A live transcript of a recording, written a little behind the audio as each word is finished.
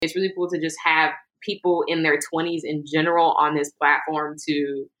It's really cool to just have people in their 20s in general on this platform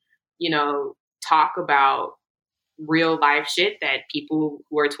to, talk about real life shit that people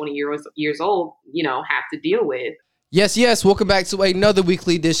who are 20 years old, have to deal with. Yes. Welcome back to another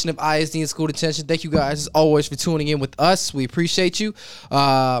weekly edition of ISD and School Detention. Thank you guys, as always, for tuning in with us. We appreciate you.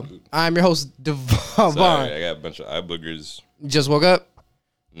 I'm your host, Devon. Sorry, I got a bunch of eye boogers. You just woke up?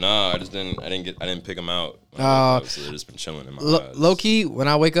 No, I didn't pick them out. So they've just been chilling in my eyes. Low key, when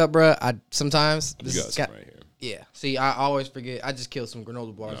I wake up, bro, I sometimes You got some right here. Yeah. See, I always forget. I just killed some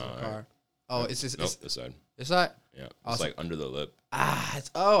granola bars in the car. Right. Oh, it's just this side. This side? Yeah, it's Awesome. like under the lip. I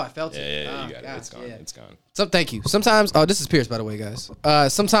felt it. Yeah, Oh, you got it. It's gone. yeah. It's gone. So thank you. Sometimes, this is Pierce, by the way, guys.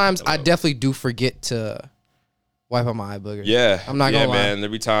 Sometimes I definitely do forget to wipe out my eye booger. Yeah, I'm not gonna lie. Man.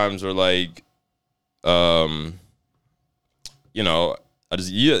 There'll be times where like,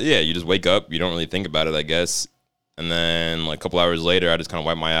 you just wake up, you don't really think about it, I guess, and then like a couple hours later, I just kind of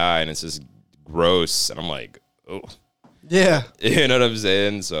wipe my eye, and it's just gross, and I'm like, oh. Yeah. You know what I'm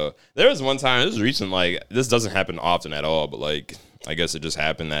saying? So there was one time, this was recent, like, this doesn't happen often at all, but like, I guess it just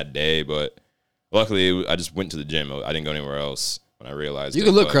happened that day. But luckily, I just went to the gym. I didn't go anywhere else when I realized You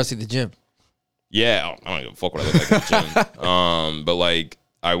can look crusty at the gym. Yeah, I don't give a fuck what I look like at the gym. But like,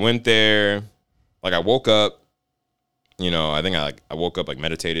 I went there, like, I woke up, I think I woke up, like,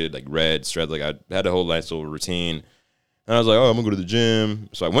 meditated, like, read, stretched, like, I had a whole nice little routine. And I was like, I'm gonna go to the gym.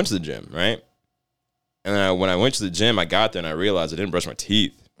 So I went to the gym, right? And then when I went to the gym, I got there and I realized I didn't brush my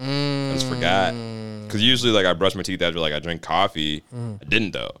teeth. I just forgot. Because usually, like, I brush my teeth after, like, I drink coffee. I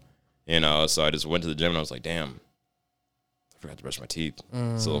didn't, though. So I just went to the gym and I was like, damn, I forgot to brush my teeth.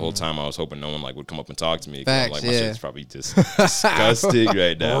 So the whole time I was hoping no one, like, would come up and talk to me. Facts, like, my shit's probably just disgusting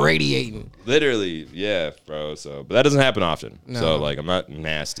right now. Radiating. Literally, yeah, bro. So, but that doesn't happen often. No. So, like, I'm not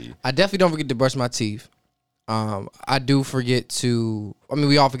nasty. I definitely don't forget to brush my teeth. I do forget to,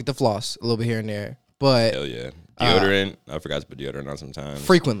 we all forget to floss a little bit here and there. But Hell yeah. Deodorant. I forgot to put deodorant on sometimes.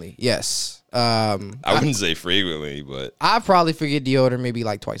 frequently, yes. I wouldn't say frequently, but I probably forget deodorant maybe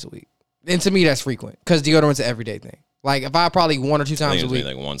like twice a week. And to me, that's frequent because deodorant's an everyday thing. Like, if I probably 1 or 2 I times think a it's week.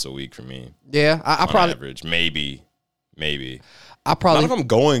 maybe like once a week for me. Yeah, I On probably. average. Maybe. I probably. Not if I'm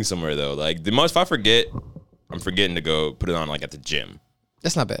going somewhere, though. Like, the most, if I forget, I'm forgetting to go put it on, like, at the gym.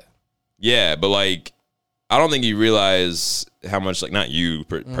 That's not bad. Yeah, but, like, I don't think you realize how much, like, not you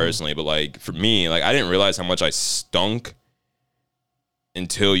personally, but, like, for me, like, I didn't realize how much I stunk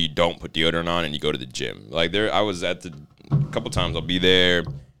until you don't put deodorant on and you go to the gym. Like, I was a couple times I'll be there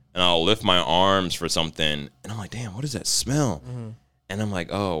and I'll lift my arms for something and I'm like, damn, what is that smell? And I'm like,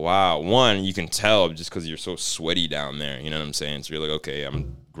 oh, wow. One, you can tell just because you're so sweaty down there. You know what I'm saying? So you're like, okay,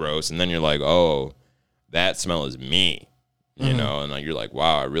 I'm gross. And then you're like, oh, that smell is me. You know? And like, you're like,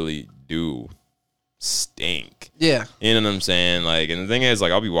 wow, I really do stink. Yeah. You know what I'm saying? Like, and the thing is,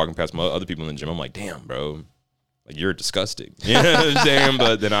 like, I'll be walking past my other people in the gym. I'm like, damn, bro. Like, you're disgusting. You know what I'm saying?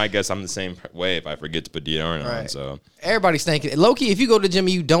 But then I guess I'm the same way if I forget to put deodorant on. So everybody stinking. Low-key, if you go to the gym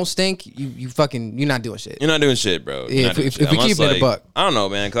and you don't stink, you're not doing shit. you're not doing shit, bro. Yeah, if we keep it a buck. I don't know,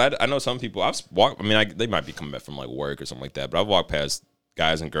 man. Because I know some people, I've walked, they might be coming back from, like, work or something like that. But I've walked past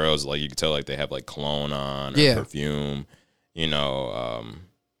guys and girls, like, you can tell, like, they have, like, cologne on or perfume,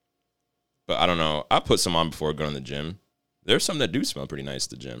 But I don't know. I put some on before going to the gym. There's some that do smell pretty nice at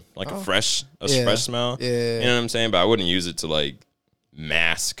the gym. Like a fresh smell. Yeah. You know what I'm saying? But I wouldn't use it to, like,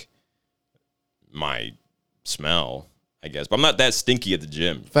 mask my smell, I guess. But I'm not that stinky at the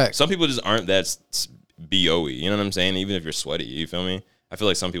gym. Facts. Some people just aren't that BO-y. You know what I'm saying? Even if you're sweaty, you feel me? I feel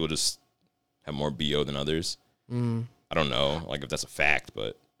like some people just have more BO than others. I don't know, like, if that's a fact,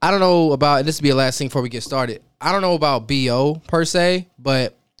 but I don't know about, this will be the last thing before we get started. I don't know about BO per se,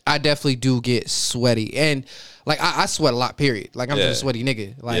 but I definitely do get sweaty. And, like, I sweat a lot, period. Like, I'm just a sweaty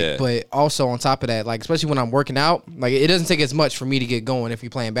nigga. Like, but also on top of that, like, especially when I'm working out, like, it doesn't take as much for me to get going if you're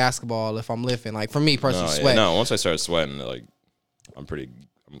playing basketball, if I'm lifting. Like, for me personally, sweat. No, once I start sweating, like,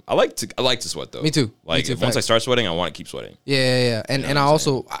 I like to sweat, though. Me too. Like, Me too, once I start sweating, I want to keep sweating. Yeah. And I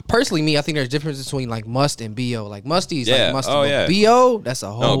also, personally, I think there's a difference between, like, must and BO. Like, musty is like musty. Oh, yeah. BO, that's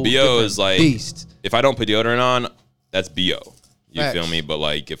a whole BO is like beast. If I don't put deodorant on, that's BO. You Facts. feel me? But,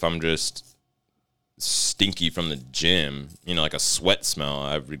 like, if I'm just stinky from the gym, like a sweat smell,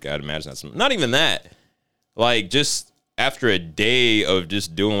 I'd imagine that's not even that. Like, just after a day of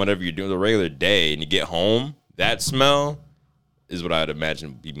just doing whatever you're doing, the regular day, and you get home, that smell is what I'd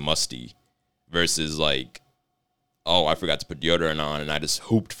imagine would be musty versus, like, oh, I forgot to put deodorant on and I just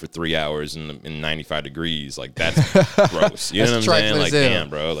hooped for 3 hours in 95 degrees. Like, that's gross. You know what I'm saying? Like, damn,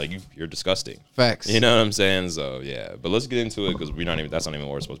 bro. Like, you're disgusting. Facts. You know what I'm saying? So, yeah. But let's get into it because that's not even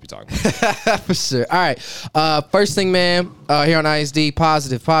what we're supposed to be talking about. For sure. All right. First thing, man, here on ISD,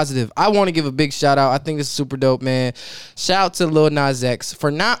 positive. I want to give a big shout out. I think this is super dope, man. Shout out to Lil Nas X for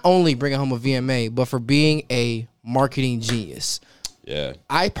not only bringing home a VMA, but for being a marketing genius. Yeah.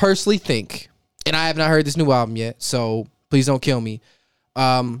 I personally think, and I have not heard this new album yet, so please don't kill me.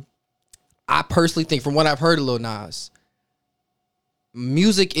 I personally think, from what I've heard of Lil Nas,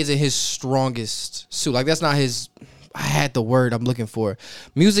 music isn't his strongest suit. Like, that's not his. I had the word I'm looking for.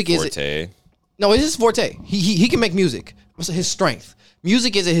 Music forte. No, it's his forte. He can make music. What's his strength?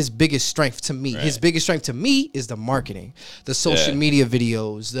 Music isn't his biggest strength to me. Right. His biggest strength to me is the marketing, the social media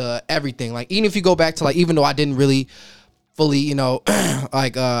videos, the everything. Like, even if you go back to, like, even though I didn't really fully, you know,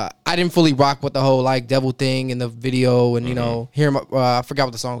 like, I didn't fully rock with the whole, like, devil thing in the video and, you know, hear I forgot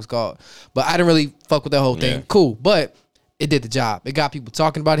what the song was called, but I didn't really fuck with that whole thing. Cool. But it did the job. It got people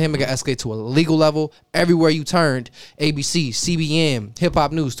talking about him. It got escalated to a legal level. Everywhere you turned, ABC, CBN, Hip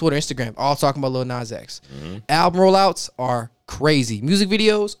Hop News, Twitter, Instagram, all talking about Lil Nas X. Album rollouts are crazy. Music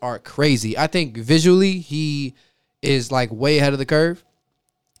videos are crazy. I think visually he is, like, way ahead of the curve.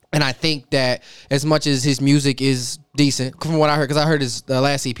 And I think that as much as his music is decent, from what I heard, because I heard his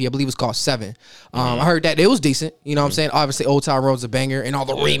last EP, I believe it was called 7. I heard that it was decent. You know what I'm saying? Obviously, Old Town Road's a banger, and all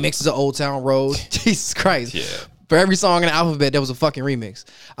the remixes of Old Town Road. Jesus Christ. Yeah. For every song in the alphabet, there was a fucking remix.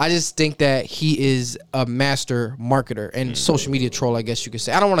 I just think that he is a master marketer and social media troll, I guess you could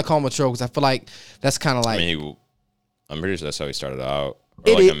say. I don't want to call him a troll because I feel like that's kind of like... I'm pretty sure that's how he started out.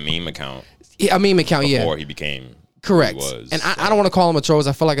 Or like a meme account. Yeah, a meme account, before he became... Correct. And I don't want to call him a troll because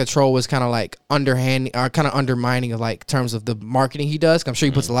I feel like a troll was kind of like underhand or kind of undermining of, like, terms of the marketing he does. I'm sure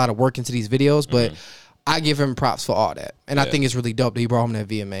he puts a lot of work into these videos, but I give him props for all that. And I think it's really dope that he brought home that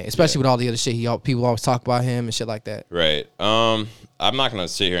VMA, especially with all the other shit people always talk about him and shit like that. Right. I'm not going to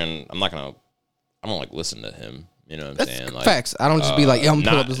sit here and I don't like listen to him. You know what I'm saying? Like, facts. I don't just be like, yo, I'm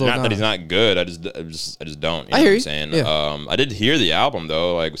pulling up this little Not that he's not good. I just don't. You know I hear what I'm saying? Yeah. I did hear the album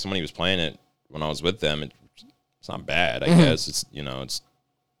though. Like, somebody was playing it when I was with them. It's not bad, I guess. It's, you know, it's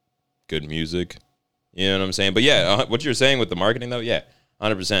good music. You know what I'm saying? But yeah, what you're saying with the marketing though, yeah,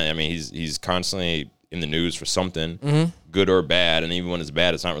 100%. I mean, he's constantly in the news for something, good or bad. And even when it's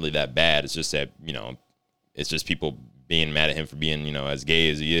bad, it's not really that bad. It's just that, you know, it's just people being mad at him for being, you know, as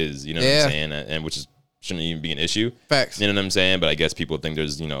gay as he is. You know what I'm saying? And which shouldn't even be an issue. Facts. You know what I'm saying? But I guess people think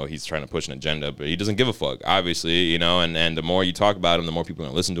there's, you know, he's trying to push an agenda, but he doesn't give a fuck, obviously, you know, and the more you talk about him, the more people are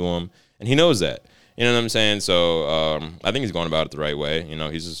going to listen to him. And he knows that. You know what I'm saying? So I think he's going about it the right way. You know,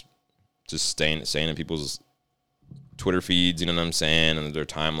 he's just staying in people's Twitter feeds, you know what I'm saying, and their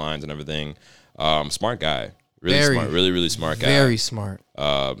timelines and everything. Smart guy. Really smart. Really, really smart guy. Very smart.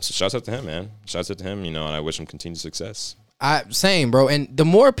 So shouts out to him, man. Shouts out to him, you know, and I wish him continued success. Same, bro. And the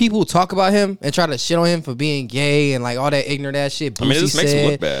more people talk about him and try to shit on him for being gay and, like, all that ignorant ass shit, I mean, it just makes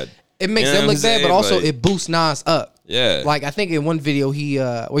him look bad. It makes them look bad, but also like, it boosts Nas up. Yeah. Like, I think in one video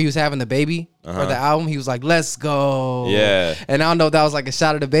where he was having the baby for the album, he was like, "Let's go." Yeah. And I don't know if that was like a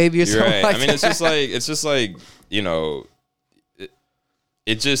shot of the baby or something. Right. Like I mean, that. it's just like, you know,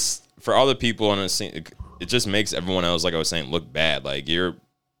 it just, for other people on the scene, it just makes everyone else, like I was saying, look bad. Like,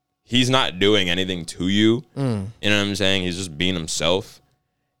 he's not doing anything to you. You know what I'm saying? He's just being himself.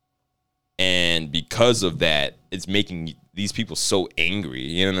 And because of that, it's making these people so angry.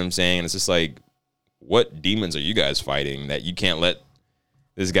 You know what I'm saying? And it's just like, what demons are you guys fighting that you can't let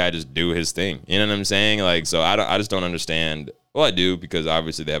this guy just do his thing? You know what I'm saying? Like, so I just don't understand. Well, I do, because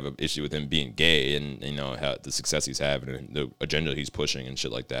obviously they have an issue with him being gay and, you know, how the success he's having and the agenda he's pushing and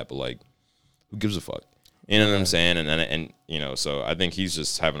shit like that. But, like, who gives a fuck? You know what I'm saying? And you know, so I think he's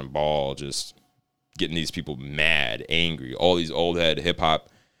just having a ball, just getting these people mad, angry. All these old head hip hop,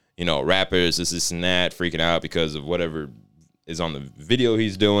 you know, rappers, this and that, freaking out because of whatever is on the video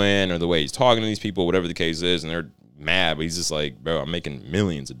he's doing or the way he's talking to these people, whatever the case is, and they're mad. But he's just like, bro, I'm making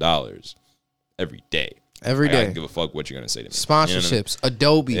millions of dollars every day. Every day. I don't give a fuck what you're gonna say to me. Sponsorships, you know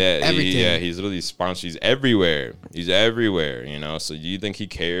Adobe, everything. He's literally sponsored. He's everywhere. He's everywhere. You know. So do you think he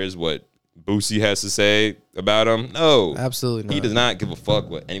cares what Boosie has to say about him? No, absolutely not. He does not give a fuck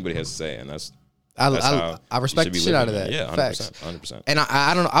what anybody has to say, and that's I respect the shit out of that. Yeah, 100%. And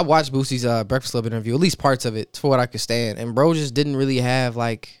I don't know. I watched Boosie's Breakfast Club interview, at least parts of it, for what I could stand. And bro just didn't really have,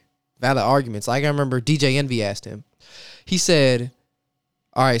 like, valid arguments. Like, I remember DJ Envy asked him. He said,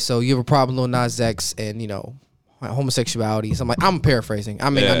 "All right, so you have a problem with Lil Nas X and, you know, homosexuality." So I'm paraphrasing.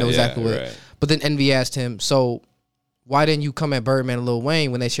 I mean, I know exactly what. Right. But then Envy asked him, "So why didn't you come at Birdman and Lil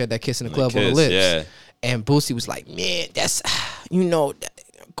Wayne when they shared that kiss in the club on the lips?" Yeah. And Boosie was like, man, that's,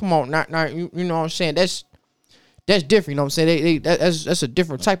 come on, not you know what I'm saying? That's different, you know what I'm saying? That's a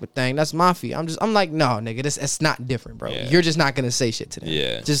different type of thing. That's mafia. I'm like, no, nigga, that's not different, bro. Yeah. You're just not gonna say shit to them.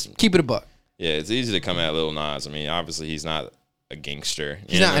 Yeah. Just keep it a buck. Yeah, it's easy to come at Lil Nas. I mean, obviously he's not a gangster.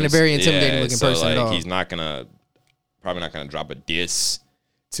 He's not a very intimidating looking person at all. He's probably not gonna drop a diss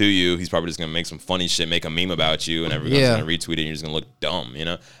to you. He's probably just gonna make some funny shit, make a meme about you, and everyone's gonna retweet it, and you're just gonna look dumb,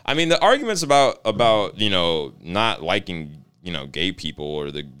 I mean, the arguments about not liking gay people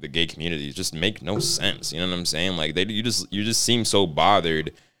or the gay community just make no sense. You know what I'm saying? Like you just seem so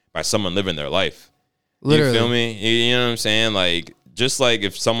bothered by someone living their life. Literally. You feel me? You know what I'm saying? Like, just like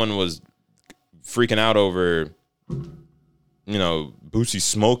if someone was freaking out over, Boosie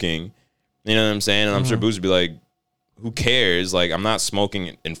smoking, you know what I'm saying? And I'm sure Boosie would be like, who cares? Like, I'm not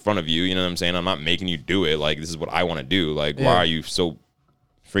smoking in front of you. You know what I'm saying? I'm not making you do it. Like, this is what I want to do. Like, why are you so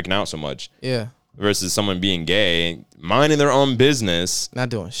freaking out so much? Yeah. Versus someone being gay, minding their own business. Not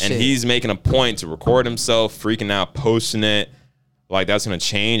doing shit. And he's making a point to record himself, freaking out, posting it. Like, that's going to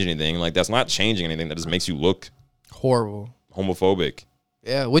change anything. Like, that's not changing anything. That just makes you look horrible. Homophobic.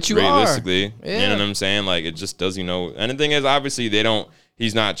 Yeah, which you realistically, are. Yeah. You know what I'm saying? Like, it just does, And the thing is, obviously,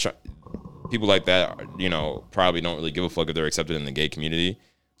 he's not, people like that, probably don't really give a fuck if they're accepted in the gay community.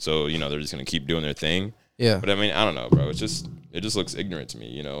 So, they're just going to keep doing their thing. Yeah. But I mean, I don't know, bro. It just looks ignorant to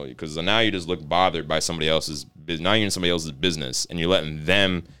me, because now you just look bothered by somebody else's business. Now you're in somebody else's business, and you're letting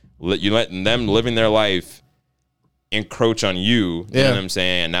them living their life encroach on you. You know what I'm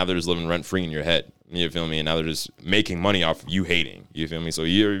saying? And now they're just living rent free in your head. You feel me? And now they're just making money off of you hating. You feel me? So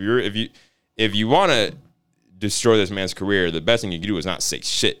if you want to destroy this man's career, the best thing you can do is not say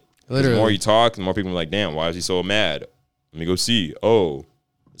shit. Literally. The more you talk, the more people are like, damn, why is he so mad? Let me go see. Oh,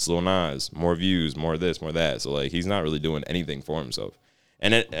 it's Lil Nas. More views, more this, more that. So, like, he's not really doing anything for himself.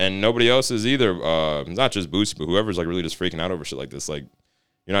 And nobody else is either. Not just Boosie, but whoever's, like, really just freaking out over shit like this. Like,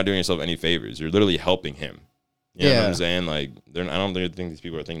 you're not doing yourself any favors. You're literally helping him. You know what I'm saying? Like, I don't think these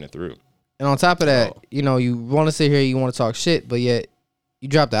people are thinking it through. And on top of that, you want to sit here, you want to talk shit, but yet you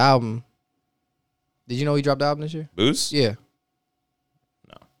dropped the album. Did you know he dropped the album this year? Boost? Yeah.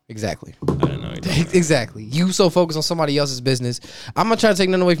 No. Exactly. I didn't know he did. Exactly. You so focused on somebody else's business. I'm not trying to take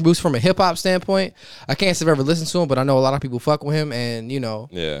nothing away from Boost from a hip hop standpoint. I can't say I've ever listened to him, but I know a lot of people fuck with him, and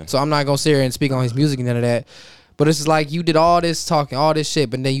Yeah. So I'm not gonna sit here and speak on his music and none of that. But it's just like you did all this talking, all this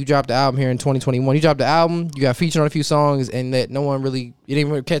shit, but then you dropped the album here in 2021. You dropped the album, you got featured on a few songs, and that no one really, you didn't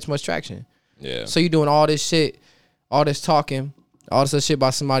really catch much traction. Yeah. So you doing all this shit, all this talking, all this shit by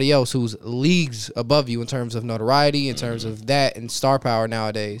somebody else who's leagues above you in terms of notoriety, in terms of that and star power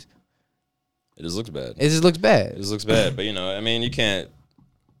nowadays. It just looks bad. It just looks bad. It just looks bad. But, I mean, you can't,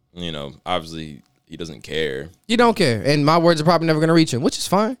 obviously he doesn't care. You don't care. And my words are probably never going to reach him, which is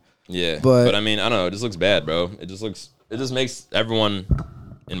fine. Yeah. But I mean, I don't know. It just looks bad, bro. It just makes everyone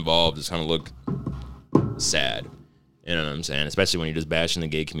involved just kind of look sad. You know what I'm saying? Especially when you're just bashing the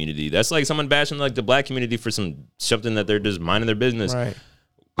gay community. That's like someone bashing like the black community for something that they're just minding their business. Right.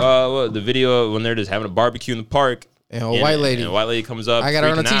 The video when they're just having a barbecue in the park. And a white lady. And a white lady comes up. I got her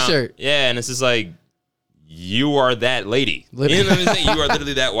on a t-shirt. Yeah, and it's just like, you are that lady. Literally. You know what I'm saying? You are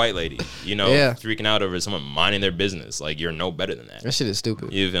literally that white lady. Freaking out over someone minding their business. Like, you're no better than that. That shit is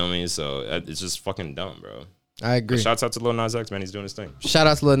stupid. You feel me? So it's just fucking dumb, bro. I agree. But shouts out to Lil Nas X, man. He's doing his thing. Shout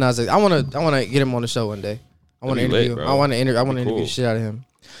out to Lil Nas X. I wanna get him on the show one day. I want to interview. I want to interview the shit out of him.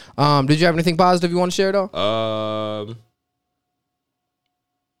 Did you have anything positive you want to share though?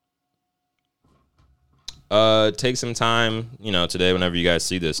 Take some time, today whenever you guys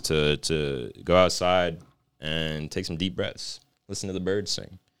see this to go outside and take some deep breaths. Listen to the birds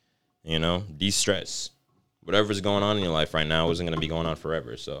sing. De-stress. Whatever's going on in your life right now isn't going to be going on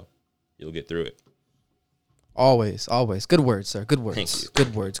forever, so you'll get through it. Always. Good words, sir. Good words. Thank you.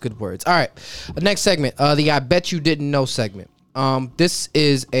 Good words. All right. Next segment, the I Bet You Didn't Know segment. This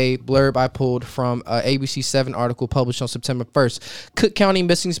is a blurb I pulled from ABC 7 article published on September 1st. Cook County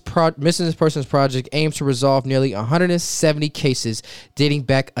Missing Persons Project aims to resolve nearly 170 cases dating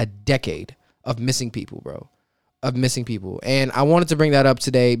back a decade of missing people, bro. And I wanted to bring that up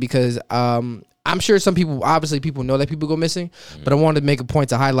today because I'm sure some people, obviously people know that people go missing, but I wanted to make a point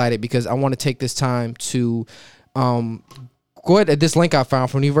to highlight it because I want to take this time to go ahead at this link I found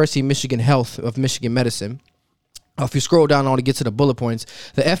from University of Michigan Health of Michigan Medicine. If you scroll down on to get to the bullet points,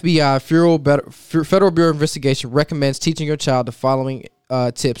 the FBI, Federal Bureau of Investigation, recommends teaching your child the following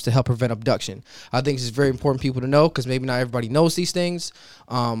tips to help prevent abduction. I think this is very important people to know because maybe not everybody knows these things.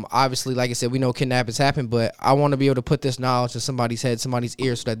 Obviously, like I said, we know kidnappings happen, but I want to be able to put this knowledge in somebody's head, somebody's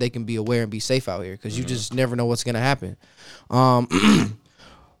ear, so that they can be aware and be safe out here because you just never know what's going to happen.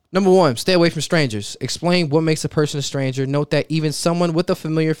 Number 1, stay away from strangers. Explain what makes a person a stranger. Note that even someone with a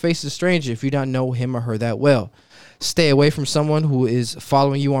familiar face is a stranger if you don't know him or her that well. Stay away from someone who is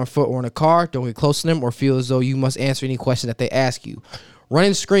following you on foot or in a car. Don't get close to them or feel as though you must answer any question that they ask you. Run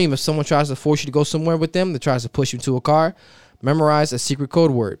and scream if someone tries to force you to go somewhere with them that tries to push you to a car. Memorize a secret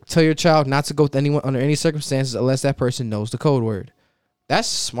code word. Tell your child not to go with anyone under any circumstances unless that person knows the code word. That's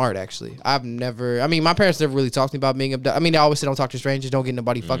smart, actually. My parents never really talked to me about being abducted. I mean, they always say don't talk to strangers, don't get in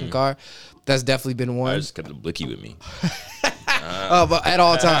nobody's fucking car. That's definitely been one. I just kept the blicky with me. But at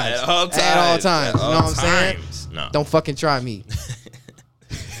all times. At all times. You know what I'm saying? No. Don't fucking try me.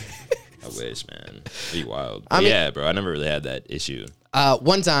 I wish, man. Be wild. Yeah, bro. I never really had that issue.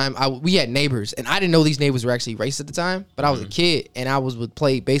 One time, we had neighbors, and I didn't know these neighbors were actually racist at the time, but I was a kid, and I would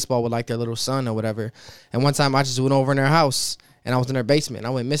play baseball with, like, their little son or whatever. And one time, I just went over in their house, and I was in their basement, and I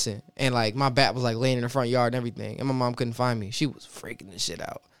went missing. And, like, my bat was, like, laying in the front yard and everything, and my mom couldn't find me. She was freaking the shit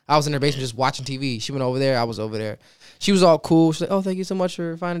out. I was in their basement just watching TV. She went over there. I was over there. She was all cool. She's like, oh, thank you so much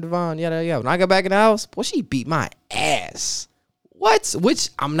for finding Devon. Yada, yada. When I got back in the house, boy, she beat my ass. What? Which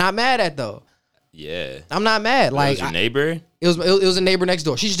I'm not mad at, though. Yeah. I'm not mad. Like, was your neighbor? It was a neighbor next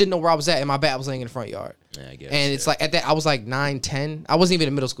door. She just didn't know where I was at, and my bat was laying in the front yard. Yeah, I guess. And it's like, at that, I was like 9, 10. I wasn't even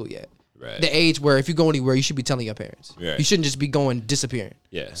in middle school yet. Right. The age where if you go anywhere, you should be telling your parents. Right. You shouldn't just be going disappearing.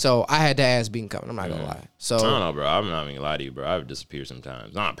 Yeah. So I had that ass being coming. I'm not gonna lie. So I don't know, bro. I'm not even gonna lie to you, bro. I've disappeared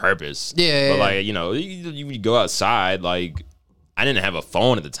sometimes, not on purpose. Yeah. But like, you know, you go outside. Like, I didn't have a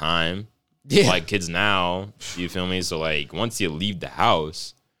phone at the time. Yeah. Like kids now, you feel me? So like, once you leave the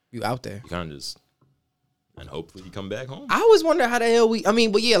house, you out there. you kind of just, and hopefully you come back home. I always wonder how the hell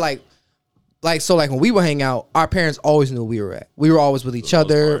but yeah, like when we would hang out, our parents always knew where we were at. We were always with each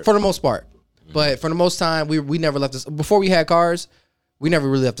other for the most part. But for the most time, we never left this. Before we had cars, we never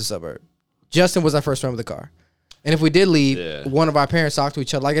really left the suburb. Justin was our first friend with a car. And if we did leave, one of our parents talked to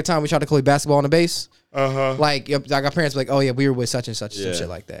each other. Like at time we tried to play basketball on the base. Like our parents were like, oh yeah, we were with such and such and some shit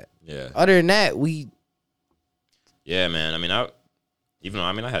like that. Yeah. Other than that, Yeah, man. I mean,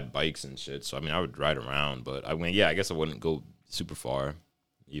 I had bikes and shit, so I mean, I would ride around, but I guess I wouldn't go super far.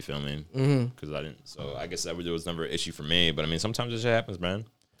 You feel me? Because I didn't. So I guess that was never an issue for me. But I mean, sometimes this shit happens, man.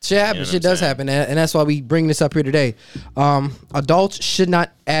 Shit happens. Shit does happen, and that's why we bring this up here today. Adults should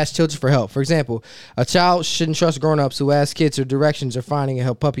not ask children for help. For example, a child shouldn't trust grown-ups who ask kids for directions or finding a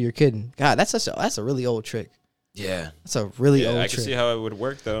help puppy or kitten. God, that's a really old trick. Yeah, that's a really old trick. I can see how it would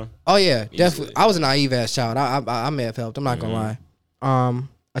work though. Oh yeah, definitely. I was a naive ass child. I may have helped. I'm not gonna lie.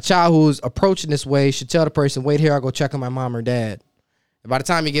 A child who's approaching this way should tell the person, "Wait here, I'll go check on my mom or dad." And by the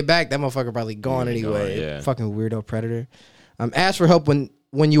time you get back, that motherfucker probably gone anyway. Fucking weirdo predator. Ask for help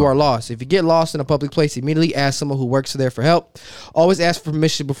when you are lost. If you get lost in a public place, immediately ask someone who works there for help. Always ask for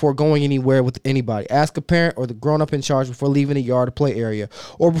permission before going anywhere with anybody. Ask a parent or the grown-up in charge before leaving the yard or play area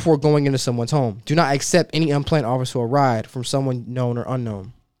or before going into someone's home. Do not accept any unplanned offers for a ride from someone known or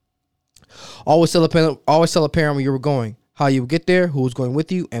unknown. Always tell a parent where you were going, how you will get there, who is going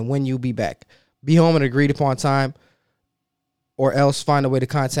with you, and when you'll be back. Be home at agreed upon time or else find a way to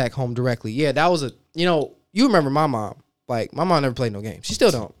contact home directly. Yeah, that was you remember my mom. Like, my mom never played no games. She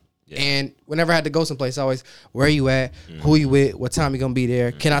still don't. Yeah. And whenever I had to go someplace, I always, where you at? Who you with? What time you going to be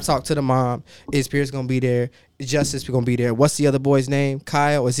there? Can I talk to the mom? Is Pierce going to be there? Is Justice going to be there? What's the other boy's name?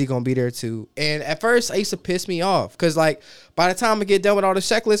 Kyle? Is he going to be there too? And at first, I used to piss me off. Because, like, by the time I get done with all the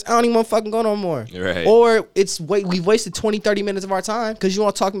checklists, I don't even want to fucking go no more. Right. Or we've wasted 20, 30 minutes of our time because you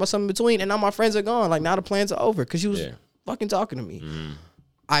want to talk about something in between. And now my friends are gone. Like, now the plans are over because you was fucking talking to me.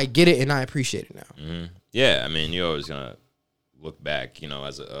 I get it and I appreciate it now. Yeah, I mean, you're always going to look back,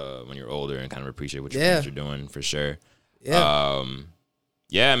 as when you're older and kind of appreciate what your parents are doing for sure. Yeah.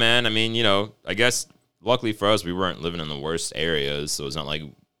 Yeah, man. I mean, I guess luckily for us, we weren't living in the worst areas, so it's not like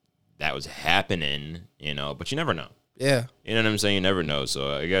that was happening, but you never know. Yeah. You know what I'm saying? You never know.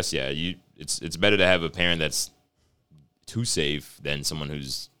 So I guess, it's better to have a parent that's too safe than someone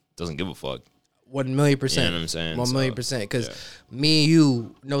who's doesn't give a fuck. 1,000,000%. You know what I'm saying? 1,000,000%. Because me and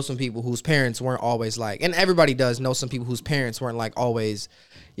you know some people whose parents weren't always like, and everybody does know some people whose parents weren't like always,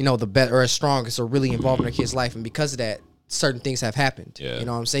 the best or as strongest or really involved in their kid's life. And because of that, certain things have happened. Yeah. You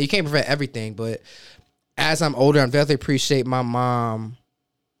know what I'm saying? You can't prevent everything. But as I'm older, I definitely appreciate my mom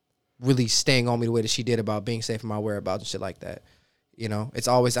really staying on me the way that she did about being safe in my whereabouts and shit like that. It's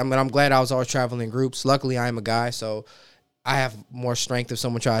always, I'm glad I was always traveling in groups. Luckily, I am a guy, so I have more strength if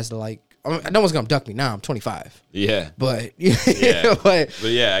someone tries to no one's gonna abduct me now. I'm 25. Yeah, but but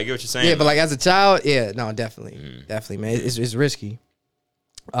yeah, I get what you're saying. Yeah, but like as a child, no, definitely, man, it's risky.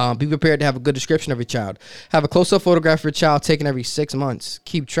 Be prepared to have a good description of your child. Have a close-up photograph of your child taken every 6 months.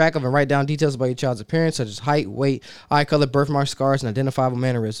 Keep track of and write down details about your child's appearance, such as height, weight, eye color, birthmark scars, and identifiable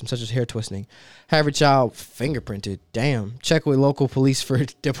mannerisms, such as hair twisting. Have your child fingerprinted. Damn. Check with local police for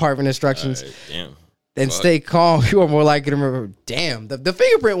department instructions. Damn. And stay calm. You are more likely to remember. Damn, the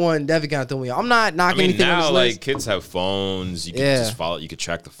fingerprint one definitely kind of threw me off. I'm not knocking anything now, on this list. kids have phones. You can just follow. You could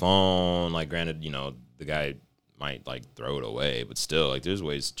track the phone. Like, granted, the guy might throw it away, but still, there's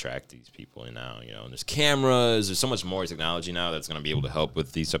ways to track these people now. And there's cameras. There's so much more technology now that's going to be able to help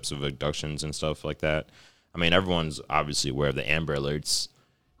with these types of abductions and stuff like that. I mean, everyone's obviously aware of the Amber Alerts.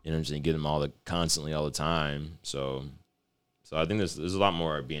 Just get them constantly all the time. So I think there's a lot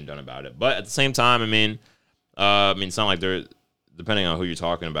more being done about it. But at the same time, it's not like they're, depending on who you're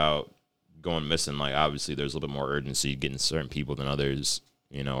talking about, going missing. Obviously, there's a little bit more urgency getting certain people than others,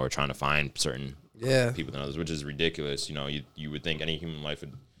 or trying to find certain people than others, which is ridiculous. You would think any human life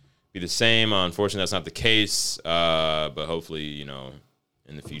would be the same. Unfortunately, that's not the case. But hopefully,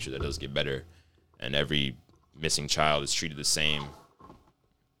 in the future, that does get better. And every missing child is treated the same.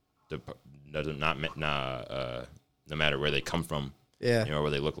 No matter where they come from, or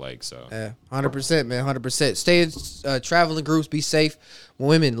what they look like. So 100%, man, 100%. Stay in traveling groups. Be safe.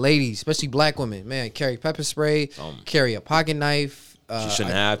 Women, ladies, especially black women, man, carry pepper spray, carry a pocket knife. You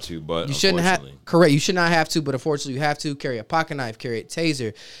shouldn't have to, but you shouldn't have. Correct, you should not have to, but unfortunately, you have to carry a pocket knife, carry a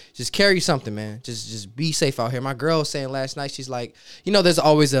taser. Just carry something, man. Just be safe out here. My girl was saying last night, she's like, there's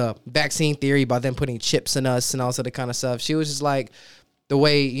always a vaccine theory about them putting chips in us and all sort of kind of stuff. She was just like, the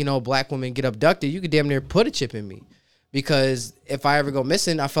way black women get abducted, you could damn near put a chip in me. Because if I ever go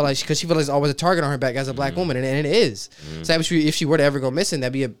missing, I feel like because she feels like there's always a target on her back as a black woman, and it is. So if she were to ever go missing,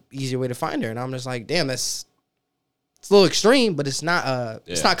 that'd be an easier way to find her. And I'm just like, damn, it's a little extreme, but it's not.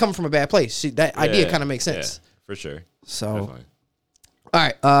 It's not coming from a bad place. That idea kind of makes sense. Yeah, for sure. So, definitely.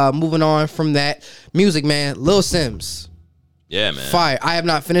 All right, moving on from that, music, man. Lil Sims, yeah, man, fire. I have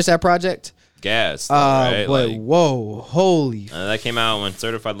not finished that project. Gas, right? But whoa, holy! That came out when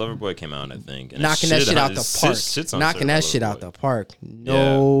Certified Lover Boy came out, I think. And knocking that shit out the park. Knocking that shit out the park.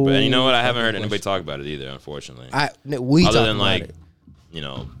 No, but you know what? I haven't heard anybody talk about it either, unfortunately. Other than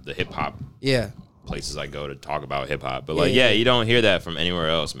the hip hop, places I go to talk about hip hop. But you don't hear that from anywhere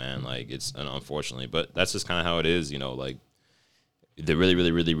else, man. It's unfortunately, but that's just kind of how it is. The really,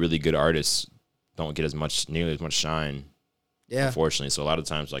 really, really, really good artists don't get nearly as much shine. Yeah. Unfortunately. So a lot of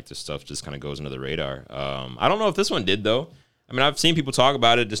times this stuff just kind of goes under the radar. I don't know if this one did though. I've seen people talk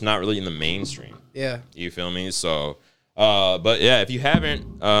about it, just not really in the mainstream. Yeah. You feel me? So, but yeah, if you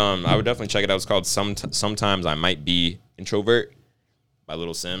haven't, I would definitely check it out. It's called Sometimes I Might Be Introvert by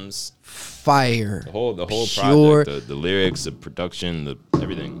Lil Sims. Fire. The whole project, the lyrics, the production,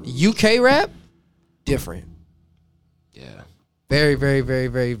 everything. UK rap, different. Yeah. Very, very, very,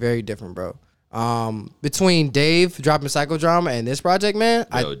 very, very different, bro. Between Dave dropping Psychodrama and this project, man.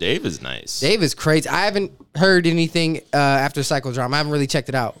 Dave is nice. Dave is crazy. I haven't heard anything after Psychodrama. I haven't really checked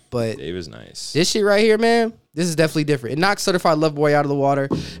it out, but Dave is nice. This shit right here, man, this is definitely different. It knocks Certified Lover Boy out of the water.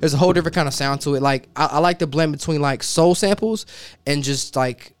 There's a whole different kind of sound to it. I like the blend between soul samples and just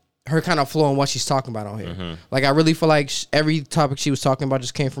her kind of flow and what she's talking about on here. Mm-hmm. I really feel like every topic she was talking about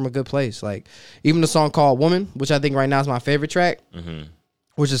just came from a good place. Even the song called Woman, which I think right now is my favorite track. Mm-hmm.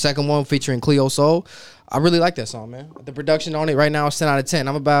 Which is the second one featuring Cleo Soul. I really like that song, man. The production on it right now is 10 out of 10.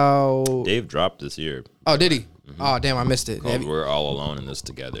 I'm about... Dave dropped this year. Oh, did he? Mm-hmm. Oh, damn, I missed it. We're all alone in this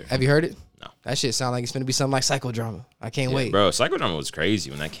together. Have you heard it? No. That shit sound like it's going to be something like Psychodrama. I can't wait. Bro, Psychodrama was crazy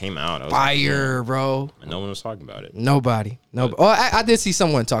when that came out. Fire, bro. And no one was talking about it. Nobody. I did see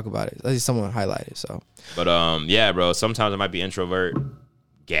someone talk about it. I see someone highlight it, so. But, yeah, bro, sometimes I might be introvert.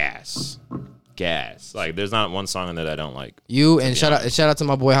 Gas. There's not one song in there that I don't like. Shout out to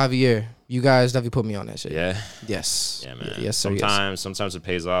my boy Javier. You guys definitely put me on that shit. Yeah. Yes. Yeah, man. Yes, sir. Sometimes it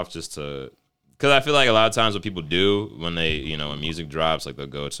pays off just to, because I feel like a lot of times what people do when they, when music drops, they'll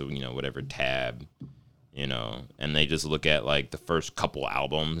go to whatever tab, and they just look at the first couple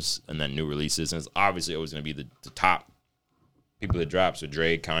albums and then new releases, and it's obviously always going to be the top people that drop. So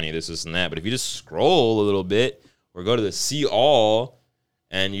Drake, Kanye, this and that. But if you just scroll a little bit or go to the see all,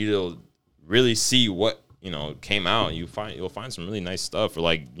 and you'll really see what came out, you'll find some really nice stuff. Or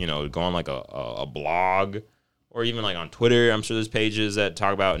go on a blog, or even on Twitter. I'm sure there's pages that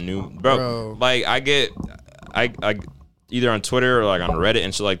talk about new bro. I get either on Twitter or on Reddit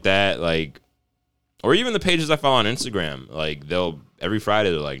and shit like that, or even the pages I follow on Instagram. They'll every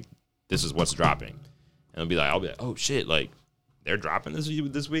Friday they're like, this is what's dropping, and I'll be like, oh shit, they're dropping this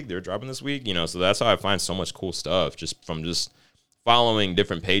week. They're dropping this week. So that's how I find so much cool stuff just from following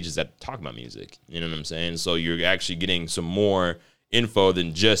different pages that talk about music. You know what I'm saying? So you're actually getting some more info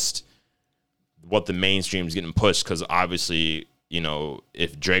than just what the mainstream is getting pushed. Because obviously, you know,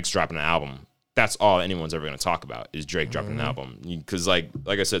 if Drake's dropping an album, that's all anyone's ever going to talk about is Drake dropping an album. Because like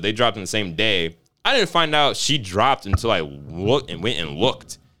I said, they dropped in the same day. I didn't find out she dropped until I went and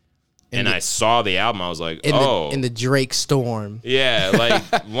looked. And I saw the album. I was like, in the Drake storm. Yeah,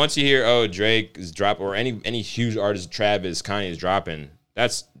 like once you hear, Drake is dropping, or any huge artist, Travis, Kanye is dropping,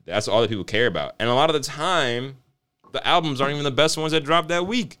 that's all that people care about. And a lot of the time, the albums aren't even the best ones that dropped that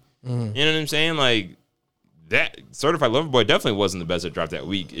week. You know what I'm saying? Like, that Certified Lover Boy definitely wasn't the best that dropped that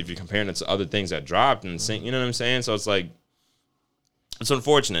week if you're comparing it to other things that dropped and you know what I'm saying? So it's like, it's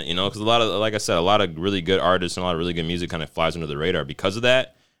unfortunate, you know, because like I said, a lot of really good artists and a lot of really good music kind of flies under the radar because of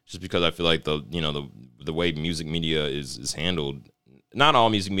that. Just because I feel like the way music media is handled, not all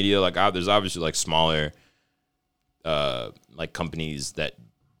music media, like there's obviously like smaller like companies that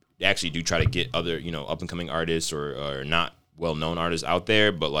actually do try to get other, you know, up and coming artists or not well known artists out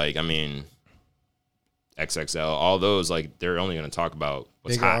there, but like I mean XXL, all those, like they're only going to talk about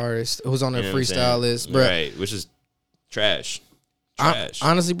what's bigger hot. artist who's on their freestyle list, bro. Right, which is trash.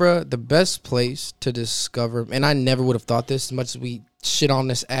 Honestly, bro, the best place to discover, and I never would have thought this as much as we shit on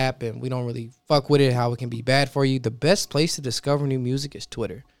this app and we don't really fuck with it, how it can be bad for you. The best place to discover new music is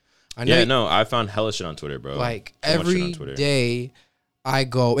Twitter. I found hella shit on Twitter, bro. Like every day I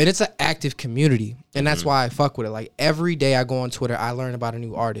go, and it's an active community, and that's why I fuck with it. Like every day I go on Twitter, I learn about a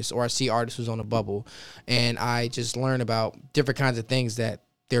new artist, or I see artists who's on a bubble, and I just learn about different kinds of things that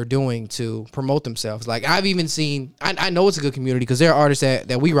they're doing to promote themselves. Like I've even seen, I know it's a good community because there are artists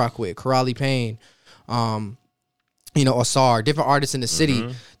that we rock with, Karali Payne, you know, Asar, different artists in the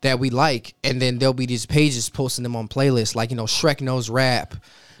city that we like, and then there'll be these pages posting them on playlists, like, you know, Shrek Knows Rap,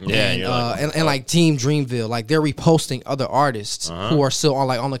 and like Team Dreamville, like they're reposting other artists who are still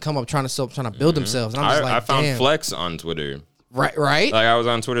on the come up, trying to build themselves. And I'm just like, I found Flex on Twitter. Right. Like I was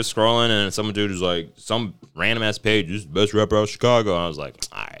on Twitter scrolling, and some dude was like, some random ass page, this is the best rapper out of Chicago. And I was like,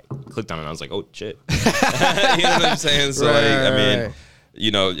 all right, clicked on it. And I was like, oh shit. You know what I'm saying? So like, I mean,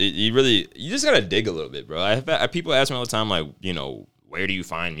 you know, you just gotta dig a little bit, bro. I people ask me all the time, like, you know, where do you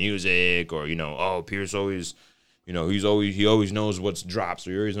find music, or you know, Pierce always, you know, he always knows what's drops,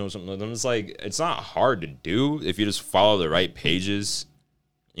 or he always knows something. And it's like, it's not hard to do if you just follow the right pages.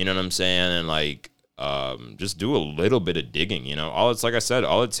 You know what I'm saying? And like, just do a little bit of digging, you know. All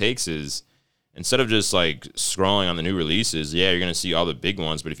it takes is, instead of just like scrolling on the new releases, you're gonna see all the big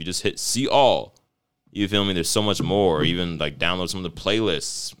ones, but if you just hit see all, you feel me, there's so much more. Or even like download some of the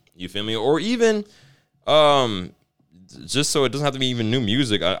playlists, you feel me, or even just so it doesn't have to be even new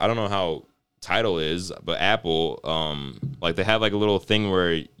music. I don't know how Tidal is, but Apple, like they have like a little thing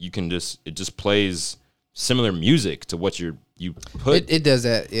where you can it just plays similar music to what you put. It does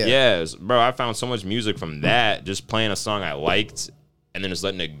that, yeah. Yes, bro, I found so much music from that, just playing a song I liked and then just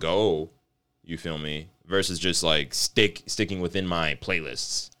letting it go, you feel me, versus just like sticking within my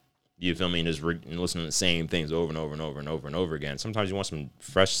playlists, you feel me, and just listening to the same things over and over and over and over and over again. Sometimes you want some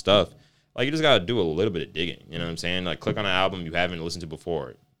fresh stuff. Like, you just gotta do a little bit of digging, you know what I'm saying? Like, click on an album you haven't listened to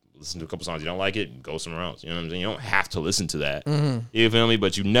before, listen to a couple songs, you don't like it, go somewhere else, you know what I'm saying? You don't have to listen to that, you feel me,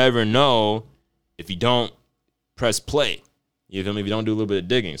 but you never know if you don't press play. You feel me? If you don't do a little bit of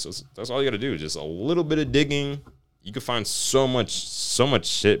digging. So that's all you got to do. Just a little bit of digging. You can find so much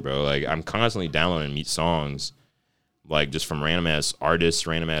shit, bro. Like, I'm constantly downloading songs, like, just from random ass artists,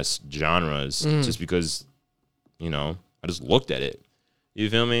 random ass genres, just because, you know, I just looked at it. You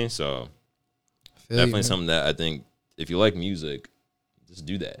feel me? So definitely something that I think, if you like music, just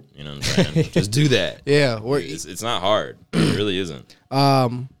do that. You know what I'm saying? Just do that. Yeah. It's not hard. It really isn't.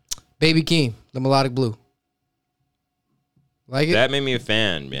 Baby Keem, The Melodic Blue. Like it? That made me a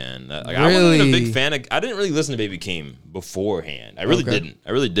fan, man. Like, really? I wasn't a big fan. I didn't really listen to Baby Keem beforehand. I really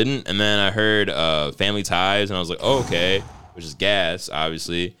didn't. And then I heard Family Ties, and I was like, oh, okay, which is gas,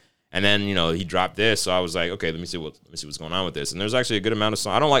 obviously. And then, you know, he dropped this, so I was like, okay, let me see what's going on with this. And there's actually a good amount of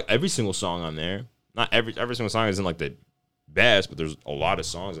songs. I don't like every single song on there. Not every single song isn't like the best, but there's a lot of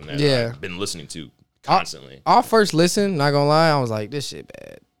songs in there that I've been listening to constantly. I'll first listen, not gonna lie, I was like, this shit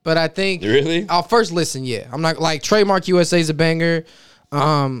bad. But I think really, I'll first listen. Yeah, I'm not like Trademark USA's a banger.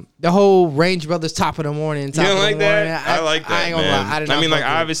 The whole Range Brothers Top of the Morning. You don't like that? I like that. I ain't gonna lie. I mean, like,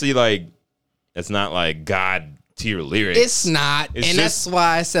 obviously, like, it's not like God tier lyrics. It's not, and that's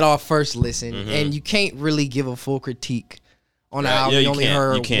why I said I'll first listen. And you can't really give a full critique on an album you only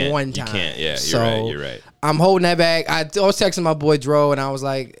heard one time. You can't. Yeah, you're right. I'm holding that back. I was texting my boy Dro, and I was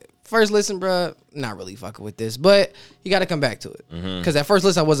like, first listen, bro, not really fucking with this, but you got to come back to it. Because at first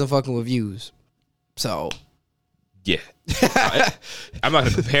listen, I wasn't fucking with Views. So, Yeah. I'm not going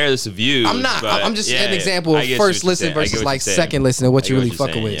to compare this to views. I'm not. I'm just an example of first listen versus like second listen of what you really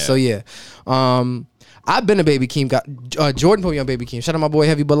fucking with. So yeah. I've been a Baby Keem guy. Jordan put me on Baby Keem. Shout out my boy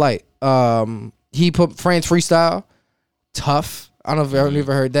Heavy But Light. He put France Freestyle. Tough. I don't know if you've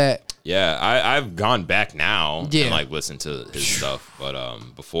ever heard that. Yeah, I've gone back now and like listened to his stuff. But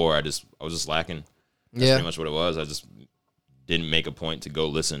before I was just lacking. That's pretty much what it was. I just didn't make a point to go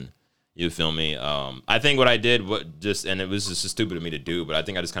listen. You feel me? I think what I did, and it was just stupid of me to do, but I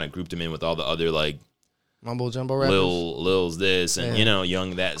think I just kind of grouped him in with all the other like mumbo jumbo rappers. Lil's this and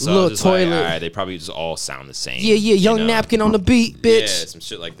Young that. So Lil I was just Toilet. like, all right, they probably just all sound the same. Yeah, Young Napkin on the beat, bitch. Yeah, some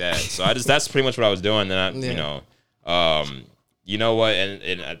shit like that. So that's pretty much what I was doing. Then you know what?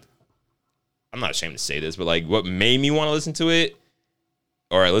 And I'm not ashamed to say this, but like what made me want to listen to it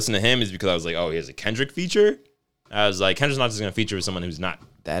or I listened to him is because I was like, oh, he has a Kendrick feature. I was like, Kendrick's not just gonna feature with someone who's not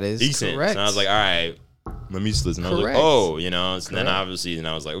decent. Correct. So I was like, all right, let me just listen. I was like, oh, so then obviously,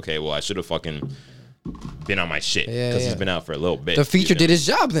 I was like, okay, well, I should have fucking been on my shit because he's been out for a little bit. The feature did his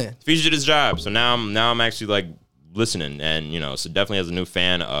job then. The feature did his job. So now I'm actually like listening, and so definitely as a new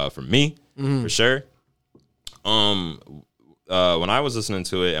fan for me for sure. When I was listening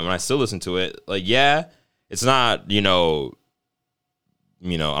to it, and when I still listen to it, like it's not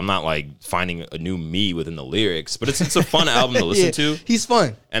I'm not like finding a new me within the lyrics, but it's a fun album to listen to. He's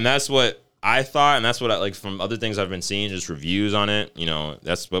fun, and that's what I thought, and that's what I like from other things I've been seeing, just reviews on it.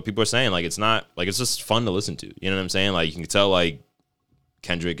 That's what people are saying. Like it's not like it's just fun to listen to. You know what I'm saying? Like you can tell like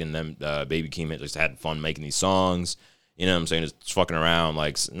Kendrick and them, Baby Keem just had fun making these songs. You know what I'm saying? Just fucking around.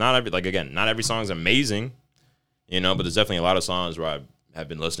 Like not every song is amazing. But there's definitely a lot of songs where I have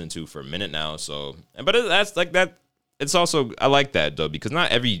been listening to for a minute now. So, but that's like that. It's also, I like that though, because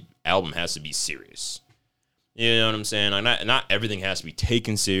not every album has to be serious. You know what I'm saying? Like not everything has to be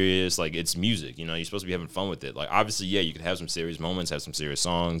taken serious. Like it's music, you're supposed to be having fun with it. Like obviously, you can have some serious moments, have some serious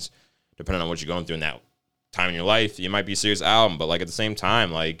songs, depending on what you're going through in that time in your life. It might be a serious album, but like at the same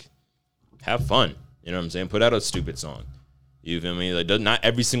time, like have fun. You know what I'm saying? Put out a stupid song. You feel me? Like not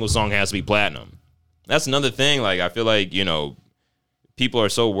every single song has to be platinum. That's another thing. Like I feel like, people are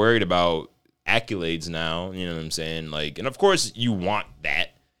so worried about accolades now, you know what I'm saying? Like, and of course you want that.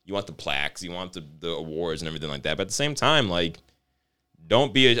 You want the plaques, you want the awards and everything like that. But at the same time, like,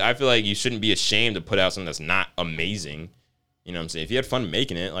 I feel like you shouldn't be ashamed to put out something that's not amazing. You know what I'm saying? If you had fun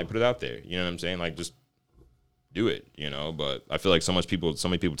making it, like put it out there. You know what I'm saying? Like just do it, But I feel like so many people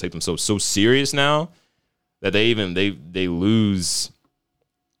take themselves so serious now that they lose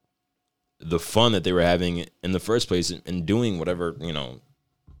the fun that they were having in the first place in doing whatever,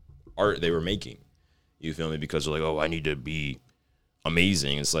 art they were making. You feel me? Because they're like, oh, I need to be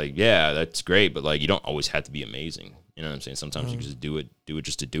amazing. It's like, yeah, that's great, but like you don't always have to be amazing. You know what I'm saying? Sometimes you just do it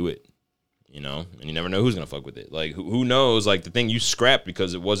just to do it. And you never know who's gonna fuck with it. Like who knows? Like the thing you scrapped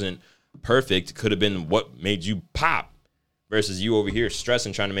because it wasn't perfect could have been what made you pop. Versus you over here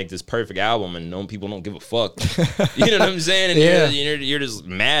stressing trying to make this perfect album and people don't give a fuck. You know what I'm saying? And you're just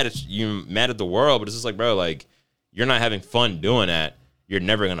mad at the world, but it's just like, bro, like you're not having fun doing that. You're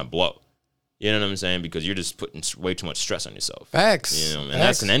never gonna blow. You know what I'm saying? Because you're just putting way too much stress on yourself. Facts. And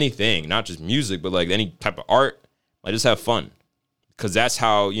that's in anything, not just music, but like any type of art. Like just have fun. Because that's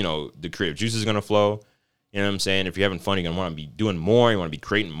how, the creative juice is gonna flow. You know what I'm saying? If you're having fun, you're gonna want to be doing more, you want to be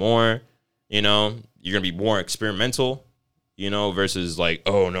creating more, you're gonna be more experimental. Versus like,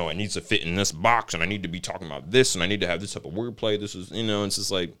 oh no, it needs to fit in this box and I need to be talking about this and I need to have this type of wordplay. This is, it's just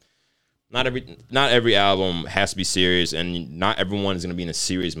like, not every album has to be serious and not everyone is going to be in a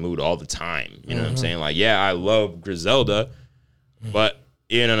serious mood all the time. You know what I'm saying? Like, yeah, I love Griselda, but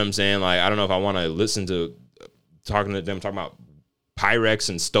you know what I'm saying? Like, I don't know if I want to listen to talking about Pyrex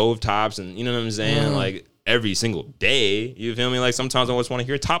and stovetops and you know what I'm saying? Like every single day, you feel me? Like sometimes I just want to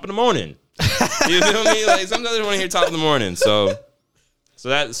hear top of the morning. You feel me? Like sometimes I want to hear top of the morning. So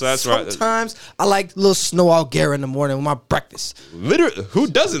that's right. Sometimes I like little Snow Algera in the morning with my breakfast. Literally, who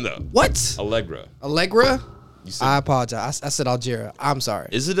doesn't though? What? Allegra? I apologize. I said Algera. I'm sorry.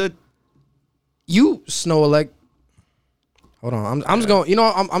 Is it you Snow Allegra? Hold on. I'm just going.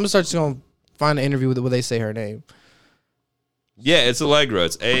 I'm gonna start just gonna find an interview where they say her name. Yeah, it's Allegra.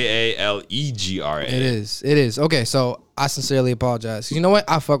 It's Alegra. It is. Okay, so I sincerely apologize. You know what?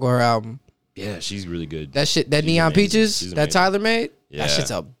 I fuck with her album. Yeah, she's really good. That shit, that Neon Peaches that Tyler made, that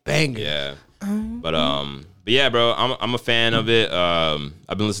shit's a banger. Yeah. But yeah, bro, I'm a fan of it.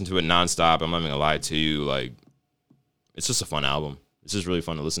 I've been listening to it nonstop. I'm not even gonna lie to you. Like, it's just a fun album. It's just really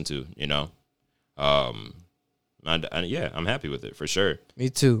fun to listen to, I'm happy with it for sure. Me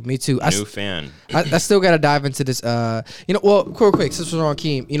too. New fan. I still got to dive into this. Well, quick, since we're on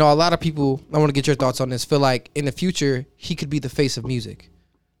Keem, a lot of people, I want to get your thoughts on this, feel like in the future, he could be the face of music.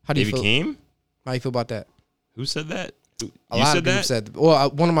 How do you feel? Keem? How do you feel about that? Who said that? A lot of people said,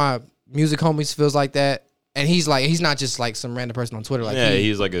 well, one of my music homies feels like that. And he's not just like some random person on Twitter. Like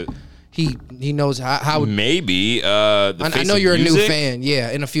he's like a... He knows how maybe I know you're music? A new fan.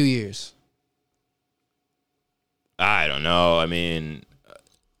 Yeah, in a few years. I don't know. I mean,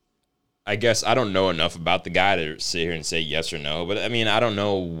 I guess I don't know enough about the guy to sit here and say yes or no. But I mean, I don't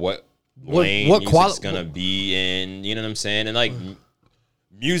know what lane music's gonna be in. You know what I'm saying? And like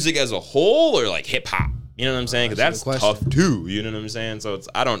music as a whole, or like hip hop. You know what I'm saying? Because that's tough too. You know what I'm saying? So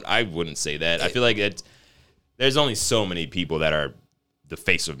I wouldn't say that. I feel like there's only so many people that are the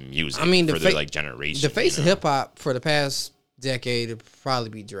face of music. I mean, for their like generation. The face of hip hop for the past decade would probably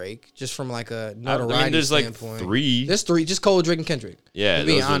be Drake, just from like a notoriety standpoint. Like three. There's three, just Cole, Drake, and Kendrick. Yeah,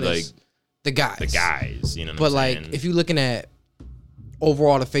 being honest, like the guys. You know. But like, if you're looking at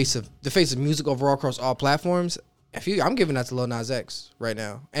overall the face of music overall across all platforms, I'm giving that to Lil Nas X right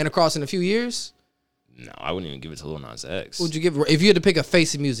now, and across in a few years. No, I wouldn't even give it to Lil Nas X. What would you give if you had to pick a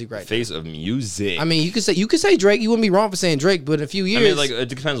face of music right now? Face of music. I mean, you could say Drake. You wouldn't be wrong for saying Drake, but in a few years, I mean, like it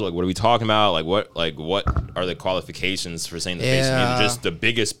depends. Like, what are we talking about? Like, what are the qualifications for saying the face of music? Just the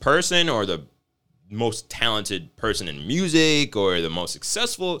biggest person, or the most talented person in music, or the most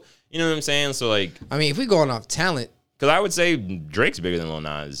successful? You know what I'm saying? So, like, I mean, if we going off talent. Because I would say Drake's bigger than Lil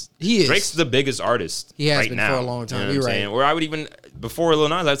Nas. He is. Drake's the biggest artist. He has right been now, for a long time. You know You're right. Saying? Or I would even, before Lil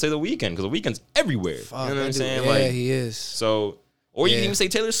Nas, I'd say The Weeknd, because The Weeknd's everywhere. Fuck, you know what I'm saying? Yeah, like, he is. So, or you can even say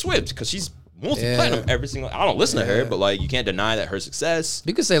Taylor Swift, because she's multi-platinum every single. I don't listen to her, but like, you can't deny that her success.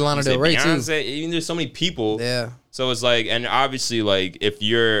 You could say Lana Del Rey Beyonce, too. Even there's so many people. Yeah. So it's like, and obviously, like, if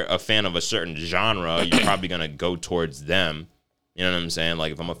you're a fan of a certain genre, you're probably gonna go towards them. You know what I'm saying?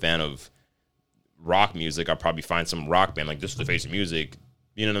 Like, if I'm a fan of rock music, I'll probably find some rock band like this is the face of music.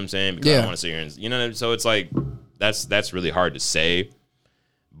 You know what I'm saying? Because I don't want to sit here and so it's like that's really hard to say.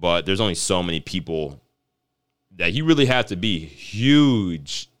 But there's only so many people that you really have to be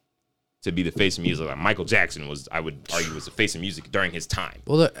huge to be the face of music. Like Michael Jackson was, I would argue, was the face of music during his time.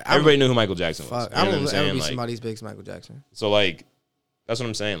 Well, everybody knew who Michael Jackson was. I don't ever be somebody's big as Michael Jackson. So like, that's what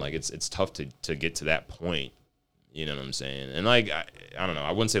I'm saying. Like it's tough to get to that point. You know what I'm saying? And like, I don't know.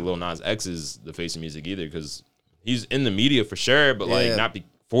 I wouldn't say Lil Nas X is the face of music either, because he's in the media for sure, but like not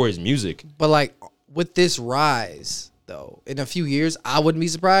for his music. But like with this rise, though, in a few years, I wouldn't be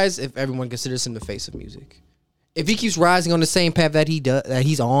surprised if everyone considers him the face of music. If he keeps rising on the same path that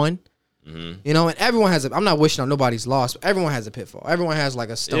he's on, and everyone has I'm not wishing on nobody's loss, but everyone has a pitfall. Everyone has like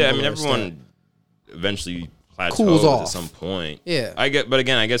a stumble. Yeah, I mean, everyone eventually cools off at some point. Yeah, but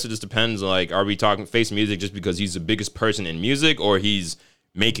again, I guess it just depends. Like, are we talking face music just because he's the biggest person in music, or he's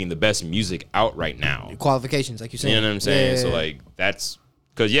making the best music out right now? Qualifications, like you're saying. You know what I'm saying? Yeah. So like, that's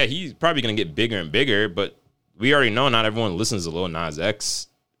because he's probably gonna get bigger and bigger. But we already know not everyone listens to Lil Nas X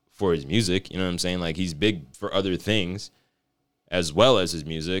for his music. You know what I'm saying? Like, he's big for other things as well as his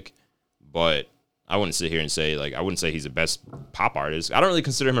music, but I wouldn't sit here and say, like, I wouldn't say he's the best pop artist. I don't really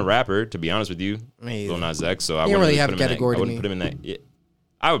consider him a rapper, to be honest with you. Lil Nas X, so I wouldn't really have a category. I wouldn't put him in that. Yeah.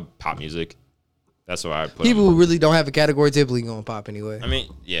 I would pop music. That's what I would put people him. Who really don't have a category typically going pop anyway. I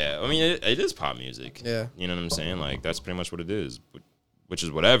mean, yeah. I mean, it is pop music. Yeah. You know what I'm saying? Like, that's pretty much what it is, which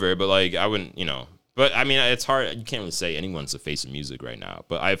is whatever. But, like, I wouldn't, But, I mean, it's hard. You can't really say anyone's the face of music right now.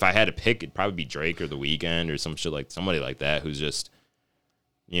 But if I had to pick, it'd probably be Drake or The Weeknd or some shit like somebody like that who's just,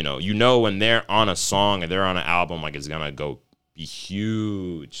 when they're on a song and they're on an album, like, it's going to go be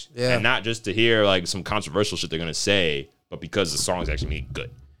huge. Yeah. And not just to hear, like, some controversial shit they're going to say, but because the song's actually good.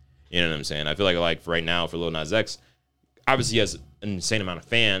 You know what I'm saying? I feel like right now for Lil Nas X, obviously he has an insane amount of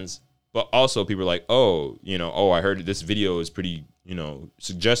fans, but also people are like, I heard this video is pretty,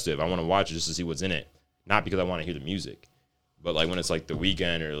 suggestive. I want to watch it just to see what's in it. Not because I want to hear the music. But like when it's like The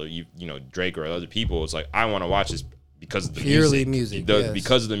Weeknd or, Drake or other people, it's like, I want to watch this because of the purely music. Yes.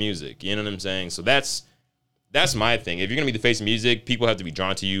 Because of the music. You know what I'm saying? So that's my thing. If you're going to be the face of music, people have to be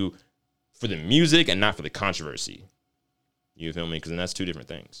drawn to you for the music and not for the controversy. You feel me? Because then that's two different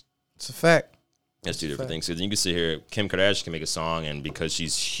things. It's a fact. That's two different things. Because you can sit here, Kim Kardashian can make a song, and because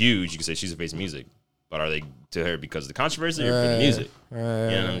she's huge, you can say she's the face of music. But are they to her because of the controversy or for the music? You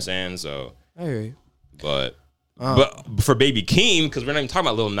know what I'm saying? So, I hear you. But for Baby Keem, because we're not even talking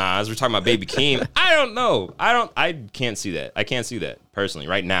about Lil Nas, we're talking about Baby Keem. I don't know. I can't see that. I can't see that personally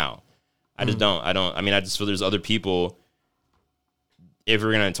right now. I just don't. I just feel there's other people. If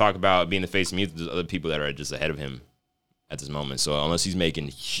we're gonna talk about being the face of music, there's other people that are just ahead of him at this moment. So unless he's making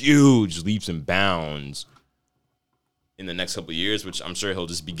huge leaps and bounds in the next couple of years, which I'm sure he'll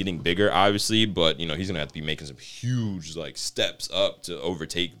just be getting bigger, obviously. But he's gonna have to be making some huge like steps up to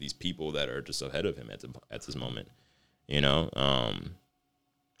overtake these people that are just ahead of him at this moment.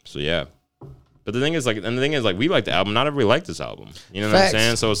 So yeah. But the thing is, we like the album. Not everybody liked this album. You know what I'm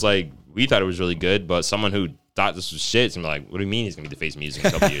saying? So it's like we thought it was really good, but someone who thought this was shit is gonna be like, what do you mean he's gonna be the face of music in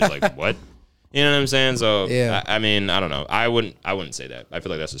a couple years? Like what? You know what I'm saying? So yeah. I mean, I don't know. I wouldn't say that. I feel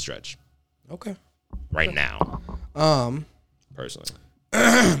like that's a stretch. Okay. Right now. Personally.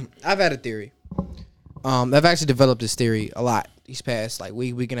 I've had a theory. I've actually developed this theory a lot these past like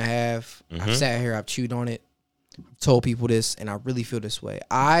week and a half. Mm-hmm. I've sat here, I've chewed on it, I've told people this, and I really feel this way.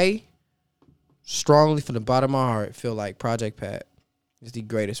 I strongly, from the bottom of my heart, feel like Project Pat is the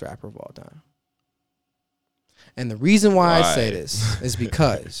greatest rapper of all time. And the reason why I say this is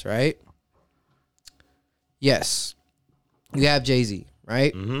because, right? Yes, you have Jay-Z,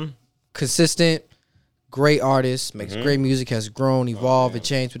 right? Mm-hmm. Consistent, great artist, makes great music, has grown, evolved, and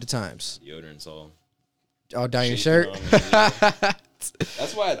changed with the times. Deodorant song. Oh, down your shirt?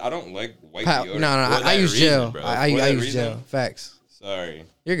 That's why I don't like white deodorant. No, I use gel. I use gel. Facts. Sorry.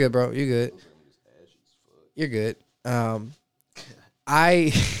 You're good, bro. You're good. You're good.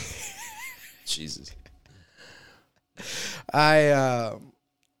 Jesus.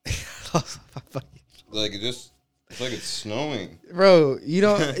 Like it's like it's snowing, bro. You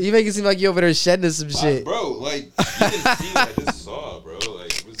make it seem like you over there shedding some shit, bro. Like you didn't see what I just saw, bro.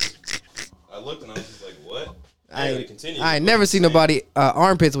 Like I looked and I was just like, what? I ain't never seen nobody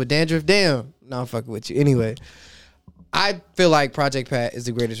armpits with dandruff. Damn, no, I'm fucking with you. Anyway, I feel like Project Pat is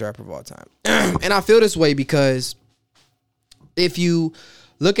the greatest rapper of all time, and I feel this way because if you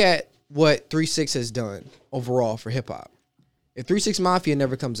look at what 3 6 has done overall for hip hop, if 3 6 Mafia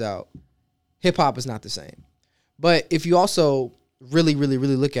never comes out, hip hop is not the same. But if you also really, really,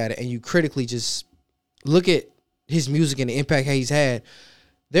 really look at it and you critically just look at his music and the impact he's had,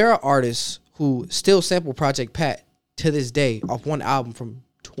 there are artists who still sample Project Pat to this day off one album from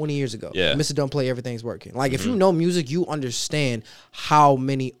 20 years ago. Yeah. Mr. Don't Play, Everything's Working. Like, if you know music, you understand how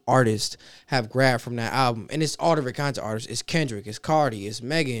many artists have grabbed from that album. And it's all different kinds of artists. It's Kendrick, it's Cardi, it's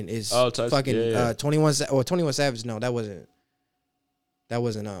Megan, it's 21 Savage. No, that wasn't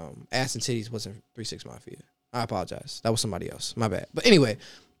Ass and Titties wasn't 3 6 Mafia. I apologize. That was somebody else. My bad. But anyway,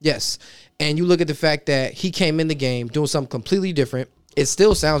 yes. And you look at the fact that he came in the game doing something completely different. It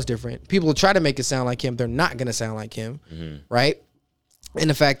still sounds different. People will try to make it sound like him. They're not going to sound like him. Mm-hmm. Right? And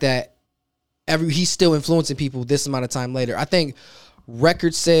the fact that he's still influencing people this amount of time later. I think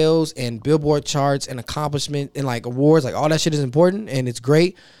record sales and Billboard charts and accomplishment and like awards, like all that shit is important and it's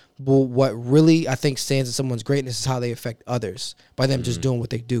great. But what really I think stands in someone's greatness is how they affect others by them just doing what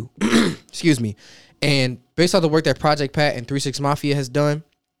they do. Excuse me. And based on the work that Project Pat and 3 6 Mafia has done,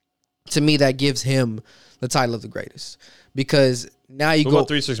 to me that gives him the title of the greatest. Because now you go about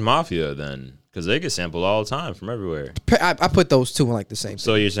 3 6 Mafia then, because they get sampled all the time from everywhere. I put those two in like the same.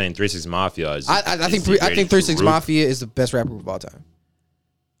 So you're saying 3 6 Mafia is? I think 3 6 Mafia is the best rap group of all time.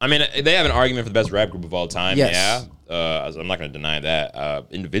 I mean, they have an argument for the best rap group of all time. Yes. Yeah, I'm not going to deny that.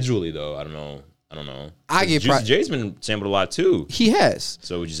 Individually though, I don't know. Juicy J's been sampled a lot too. He has.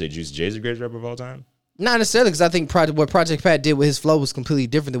 So would you say Juicy J's the greatest rapper of all time? Not necessarily, because I think what Project Pat did with his flow was completely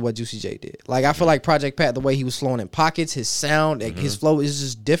different than what Juicy J did. Like, I feel like Project Pat, the way he was flowing in pockets, his sound, like, his flow is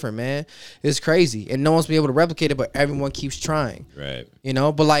just different, man. It's crazy. And no one's been able to replicate it, but everyone keeps trying. Right. You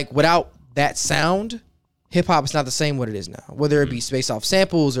know? But, like, without that sound, hip-hop is not the same what it is now. Whether it be based off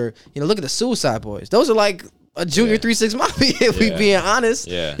samples or, look at the Suicide Boys. Those are like a junior 3 6 Mafia, if we being honest.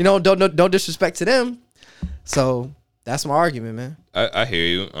 Yeah. Don't disrespect to them. So... that's my argument, man. I hear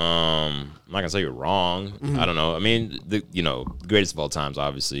you. I'm not gonna say you're wrong. I don't know. I mean, the greatest of all times,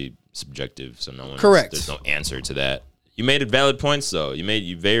 obviously subjective. So no one. Correct. There's no answer to that. You made valid points, though. You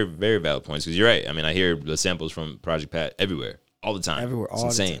made very, very valid points because you're right. I mean, I hear the samples from Project Pat everywhere, all the time. Everywhere, it's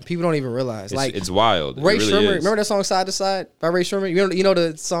insane. The time. People don't even realize. It's wild. Ray really Sherman. is. Remember that song "Side to Side" by Ray Sherman? You know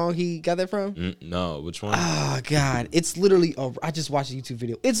the song he got that from? No, which one? Oh God, it's literally. I just watched a YouTube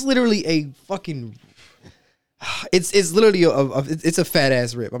video. It's literally a fucking. It's literally it's a fat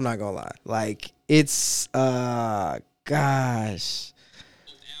ass rip. I'm not gonna lie. Like it's gosh.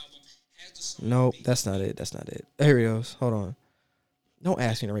 Nope, that's not it. Here it goes. Hold on. Don't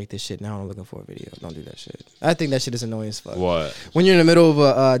ask me to rate this shit now. I'm looking for a video. Don't do that shit. I think that shit is annoying as fuck. What? When you're in the middle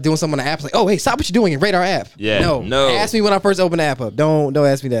of doing something on the app, it's like, oh hey, stop what you're doing and rate our app. Yeah. No. Ask me when I first open the app up. Don't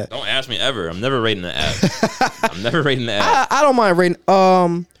ask me that. Don't ask me ever. I'm never rating the app. I'm never rating the app. I don't mind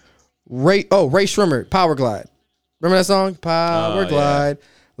rating. Ray Sherman, Power Glide. Remember that song? Power Glide. Yeah.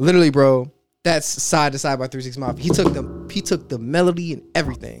 Literally, bro, that's Side to Side by 3 6 Mafia. He took the melody and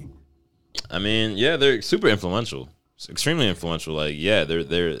everything. I mean, yeah, they're super influential. extremely influential. Like, yeah,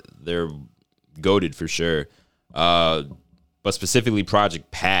 they're goated for sure. But specifically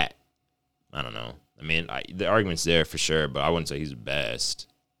Project Pat, I don't know. I mean, the argument's there for sure, but I wouldn't say he's the best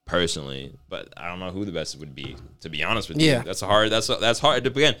personally. But I don't know who the best would be, to be honest with you. That's hard. That's hard.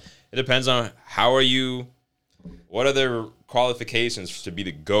 Again, it depends on how are you. What are their qualifications to be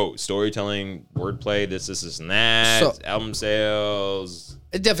the GOAT? Storytelling, wordplay, this, and that, so, album sales.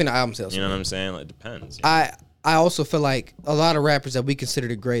 It's definitely not album sales. You know what I'm saying? Like, it depends. I also feel like a lot of rappers that we consider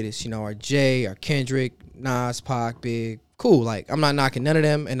the greatest, are Jay, are Kendrick, Nas, Pac, Big. Cool. Like, I'm not knocking none of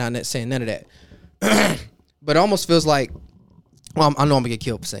them and not saying none of that. But it almost feels like, I know I'm going to get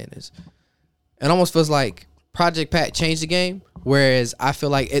killed for saying this. It almost feels like Project Pat changed the game, whereas I feel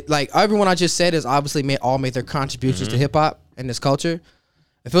like everyone I just said is obviously all made their contributions to hip hop and this culture.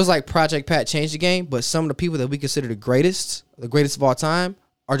 It feels like Project Pat changed the game, but some of the people that we consider the greatest of all time,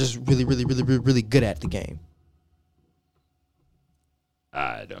 are just really, really, really, really, really good at the game.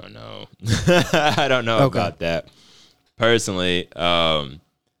 I don't know. I don't know about that. Personally, I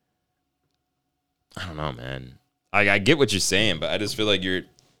don't know, man. I get what you're saying, but I just feel like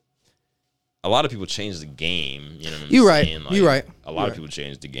a lot of people change the game. You know what I'm saying? Like, you're right. A lot of people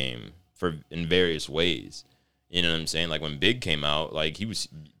change the game in various ways. You know what I'm saying? Like when Big came out, like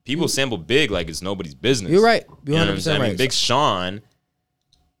people sampled Big like it's nobody's business. You're right. You know what I'm saying? I mean, Big Sean,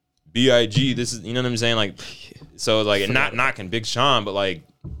 B.I.G. This is, you know what I'm saying? Like, so like, not knocking Big Sean, but like,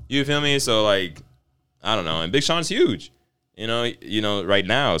 you feel me? So like, I don't know. And Big Sean's huge. You know, right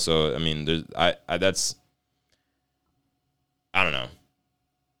now. So I mean, I don't know.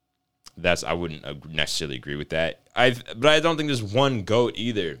 I wouldn't necessarily agree with that. But I don't think there's one GOAT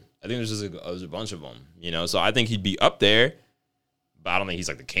either. I think there's a bunch of them, So I think he'd be up there, but I don't think he's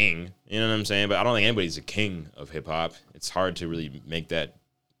like the king. You know what I'm saying? But I don't think anybody's a king of hip hop. It's hard to really make that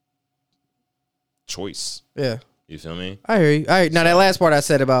choice. Yeah. You feel me? I hear you. Now that last part I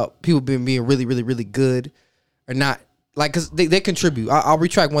said about people being really, really, really good or not, like, because they contribute. I'll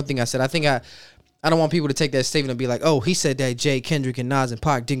retract one thing I said. I think I don't want people to take that statement and be like, oh, he said that Jay, Kendrick, and Nas and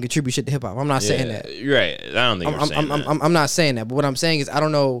Pac didn't contribute shit to hip hop. I'm not saying that. You're right. I don't think I'm not saying that. But what I'm saying is I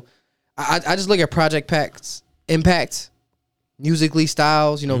don't know. I just look at Project Pat's impact, musically,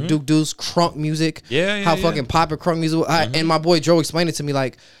 styles, Duke Deuce, crunk music. How fucking popular crunk music was. And my boy Joe explained it to me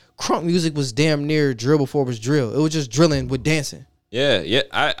like, crunk music was damn near drill before it was drill. It was just drilling with dancing. Yeah.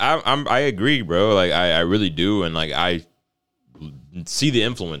 I agree, bro. Like I really do, and like I see the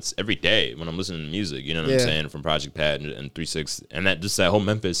influence every day when I'm listening to music. You know what I'm saying, from Project Pat and 3 6, and that whole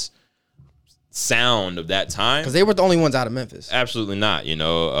Memphis sound of that time. Because they were the only ones out of Memphis. Absolutely not.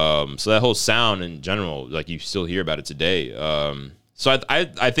 So that whole sound in general, like you still hear about it today. So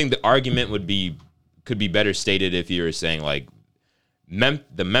I think the argument could be better stated if you were saying like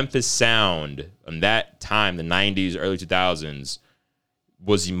the Memphis sound in that time, the 90s, early 2000s,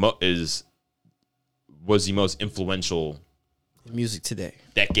 was the most influential music today,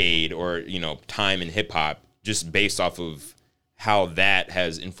 decade, or time in hip hop, just based off of how that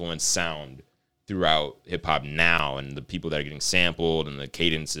has influenced sound throughout hip hop now, and the people that are getting sampled and the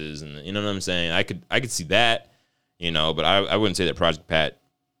cadences, and you know what I'm saying. I could see that, but I wouldn't say that Project Pat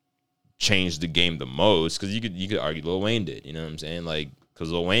changed the game the most, because you could argue Lil Wayne did. You know what I'm saying? Like,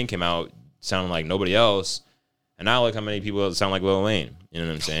 because Lil Wayne came out sounding like nobody else, and now look how many people sound like Lil Wayne. You know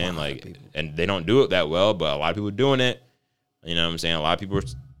what I'm saying? Like, and they don't do it that well, but a lot of people are doing it. You know what I'm saying? A lot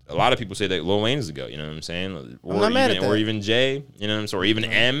of people say that Lil Wayne's the GOAT. You know what I'm saying? Or even Jay. You know what I'm saying? Or even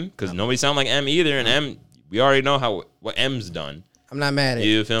M, because nobody sound like M either. And M, we already know what M's done. I'm not mad at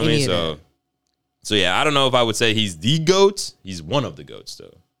you. Feel me? So yeah, I don't know if I would say he's the GOAT. He's one of the GOATs,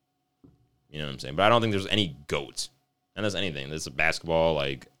 though. You know what I'm saying? But I don't think there's any GOAT. And that's anything. There's a basketball.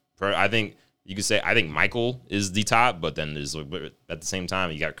 Like, I think you could say, I think Michael is the top, but then there's, at the same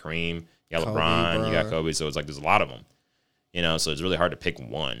time, you got Kareem, you got LeBron, you got Kobe. So it's like there's a lot of them. So it's really hard to pick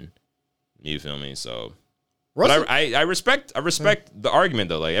one. You feel me? So, Russell, but I respect the argument,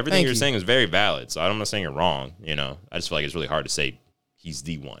 though. Like, everything you're saying is very valid. So I'm not saying you're wrong. I just feel like it's really hard to say he's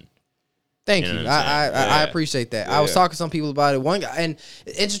the one. Thank you. I appreciate that. Yeah. I was talking to some people about it. One guy, and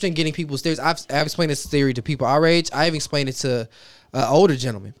it's interesting getting people's theories. I've explained this theory to people our age. I've explained it to an older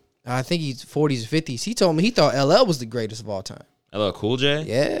gentleman. I think he's 40s or 50s. He told me he thought LL was the greatest of all time. LL Cool J?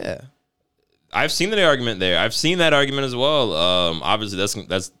 Yeah. I've seen the argument there. I've seen that argument as well. Obviously,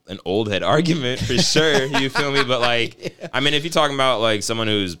 that's an old head argument for sure. You feel me? But like, yeah. I mean, if you're talking about like someone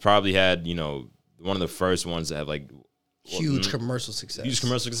who's probably had, one of the first ones to have like huge commercial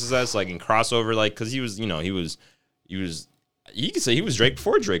success, like in crossover, like because he was, you could say he was Drake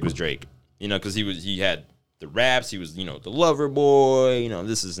before Drake was Drake, because he had the raps. He was, the lover boy,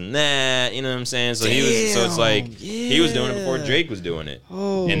 this is and that, you know what I'm saying? So it's like he was doing it before Drake was doing it.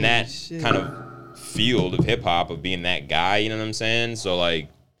 Oh, in that shit. kind of field of hip hop of being that guy, you know what I'm saying? So like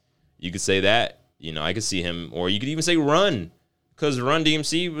you could say that, I could see him, or you could even say Run. Because Run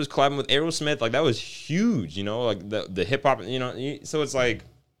DMC was collabing with Aerosmith, like that was huge, like the hip hop, so it's like,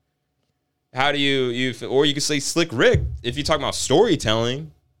 how do you or you could say Slick Rick if you talk about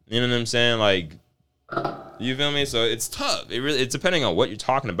storytelling, you know what I'm saying? Like, you feel me? So it's tough. It's depending on what you're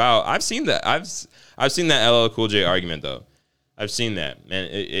talking about. I've seen that. I've seen that LL Cool J argument though. I've seen that, and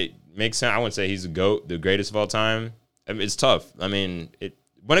it makes sense. I wouldn't say he's the GOAT, the greatest of all time. I mean, it's tough. I mean,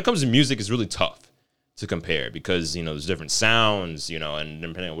 when it comes to music, it's really tough to compare because there's different sounds, and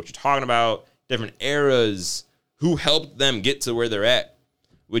depending on what you're talking about, different eras, who helped them get to where they're at.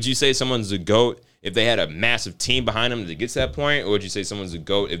 Would you say someone's a GOAT if they had a massive team behind them to get to that point, or would you say someone's a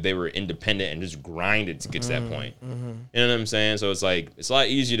GOAT if they were independent and just grinded to get to that point? Mm-hmm. You know what I'm saying? So it's like it's a lot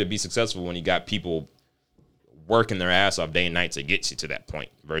easier to be successful when you got people working their ass off day and night to get you to that point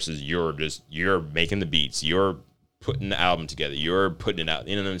versus you're making the beats, you're putting the album together, you're putting it out.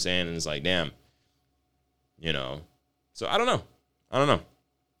 You know what I'm saying? And it's like, damn. So I don't know.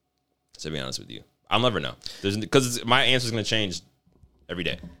 To be honest with you, I'll never know. Because my answer is going to change every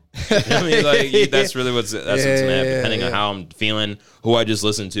day. You know what I mean? Like that's really what's gonna happen. Depending on how I'm feeling, who I just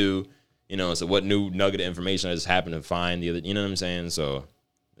listened to, so what new nugget of information I just happened to find the other. You know what I'm saying? So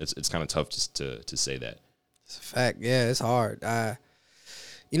it's kind of tough just to say that. It's a fact. Yeah, it's hard.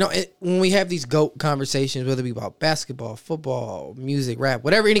 When we have these GOAT conversations, whether it be about basketball, football, music, rap,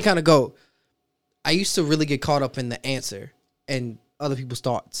 whatever, any kind of GOAT. I used to really get caught up in the answer and other people's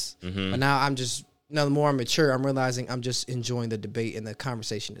thoughts. Mm-hmm. But now the more I'm mature, I'm realizing I'm just enjoying the debate and the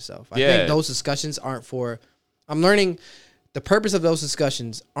conversation itself. I think those discussions I'm learning the purpose of those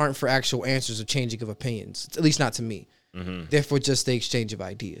discussions aren't for actual answers or changing of opinions, at least not to me. Mm-hmm. They're for just the exchange of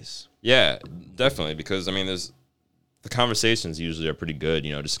ideas. Yeah, definitely. Because, the conversations usually are pretty good,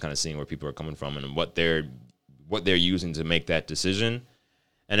 just kind of seeing where people are coming from and what they're using to make that decision.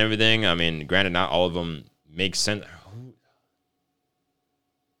 And everything. Granted, not all of them make sense.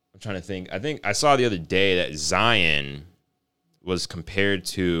 I'm trying to think. I think I saw the other day that Zion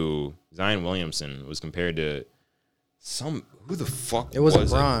Williamson was compared to who the fuck it wasn't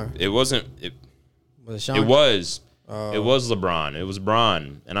LeBron. It wasn't. Was it It was. It was LeBron. It was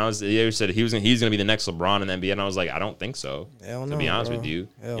Bron. And they said he's going to be the next LeBron in the NBA. And I was like, I don't think so. Hell no, to be honest with you.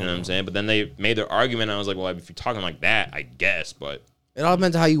 Hell you know what I'm saying? But then they made their argument. And I was like, well, if you're talking like that, I guess. But it all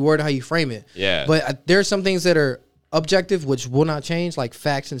depends on how you word it, how you frame it. Yeah. But there are some things that are objective, which will not change, like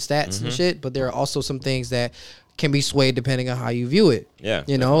facts and stats and shit. But there are also some things that can be swayed depending on how you view it. Yeah.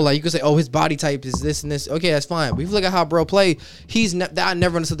 Like you could say, oh, his body type is this and this. Okay, that's fine. But if you look at how bro play, I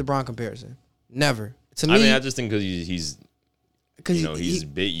never understood the Bron comparison. Never. To me, I just think because he's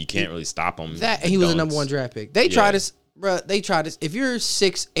big, you can't really stop him. That and he was a number 1 draft pick. They try this, bro. They try this. If you're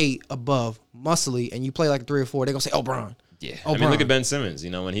 6'8" above, muscly, and you play like 3 or 4, they're gonna say, "Oh, Bron." Yeah. Oh, look at Ben Simmons.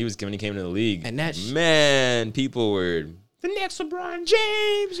 When he came to the league, and people were the next LeBron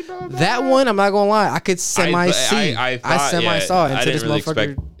James. Blah, blah. That one, I'm not gonna lie, I could semi-see. I semi-saw it. I didn't really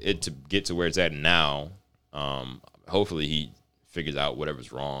expect it to get to where it's at now. Hopefully, he figures out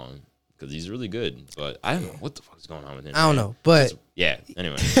whatever's wrong. Because he's really good, but I don't know what the fuck is going on with him. I don't know, but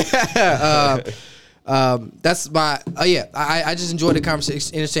anyway. That's my I just enjoy the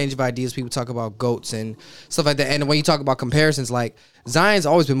conversation, interchange of ideas. People talk about GOATs and stuff like that. And when you talk about comparisons, like Zion's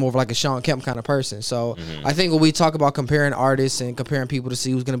always been more of like a Sean Kemp kind of person. So I think when we talk about comparing artists and comparing people to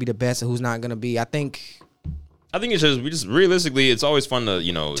see who's going to be the best and who's not going to be, I think it's just realistically, it's always fun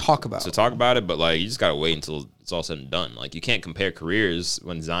to talk about it, but like you just gotta wait until it's all said and done. Like you can't compare careers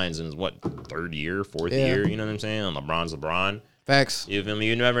when Zion's in his 3rd year, 4th year. You know what I'm saying? And LeBron's LeBron. Facts. You feel me?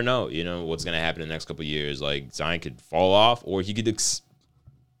 You never know. What's gonna happen in the next couple of years. Like Zion could fall off, or he could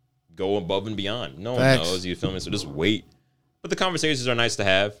go above and beyond. No one knows. You feel me? So just wait. But the conversations are nice to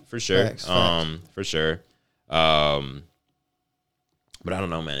have for sure. Facts. For sure. But I don't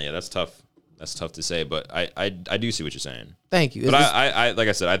know, man. Yeah, that's tough. That's tough to say, but I do see what you're saying. Thank you. But I like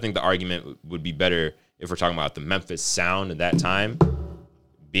I said, I think the argument would be better if we're talking about the Memphis sound at that time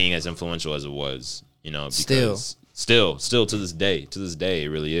being as influential as it was, because still to this day, it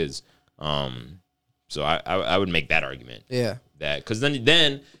really is. So I would make that argument. Yeah. That because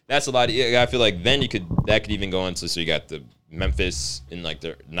then that's a lot. I feel like then that could even go into, so you got the Memphis in like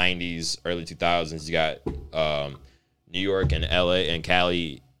the 90s, early 2000s. You got New York and LA and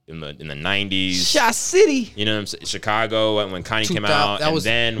Cali in the 90s. Shot City. You know what I'm saying? Chicago when Kanye came out.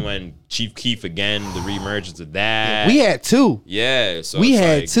 Then when Chief Keef again, the reemergence of that. Yeah, we had two. Yeah. So we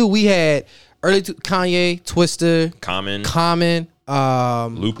had two. We had Kanye, Twista, Common,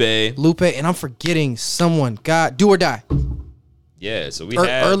 Lupe, and I'm forgetting someone. God, Do or Die. Yeah, so we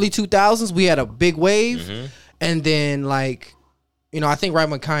had early 2000s. We had a big wave, and then like, I think right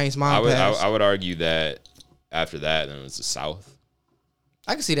when Kanye's mom passed, I would argue that after that, then it was the South.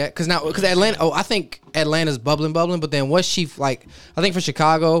 I can see that because Atlanta. Oh, I think Atlanta's bubbling. But then once she like, I think for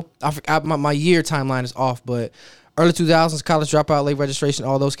Chicago, my year timeline is off, but early 2000s, college dropout, late registration,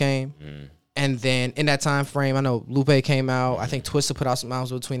 all those came. And then in that time frame, I know Lupe came out. I think Twista put out some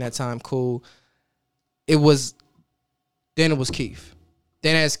albums between that time. Cool. Then it was Keith.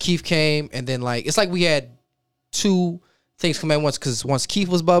 Then as Keith came, and then like it's like we had two things come at once because once Keith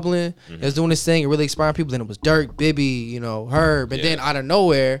was bubbling, it was doing this thing and really inspiring people. Then it was Dirk, Bibby, Herb, and then out of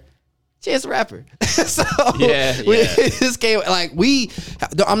nowhere, Chance the Rapper. So this came like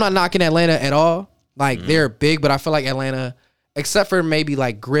I'm not knocking Atlanta at all. Like they're big, but I feel like Atlanta, except for maybe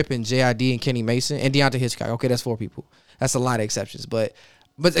like Grip and JID and Kenny Mason and Deontay Hitchcock. Okay, that's 4 people. That's a lot of exceptions, but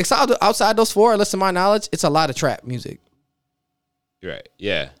outside those 4, at least to my knowledge, it's a lot of trap music. Right.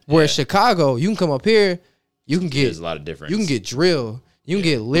 Yeah. Whereas Chicago, you can come up here. You can get there's a lot of difference. You can get drill. You can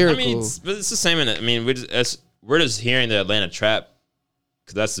get lyrical. I mean, it's the same. We're just hearing the Atlanta trap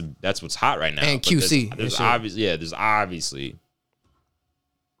because that's what's hot right now. And QC. There's obviously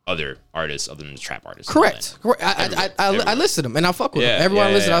other artists other than the trap artists. Correct. I listed them and I fuck with them. Everyone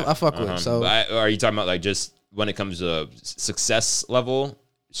I listed, I fuck with. So are you talking about like just when it comes to success level?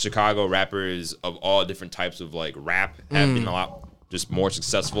 Chicago rappers of all different types of like rap have been a lot. Just more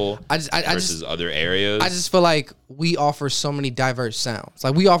successful versus other areas. I just feel like we offer so many diverse sounds.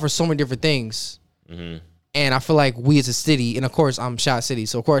 Like we offer so many different things. And I feel like we as a city, and of course I'm Shot City,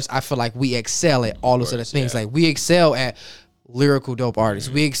 so of course I feel like we excel at all those other things. Like we excel at lyrical dope artists.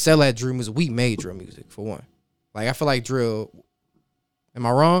 We excel at drill music. We made drill music for one. Like I feel like drill. Am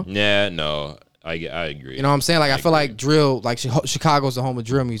I wrong? Yeah, no. I agree. You know what I'm saying? Like I feel like drill, like Chicago's the home of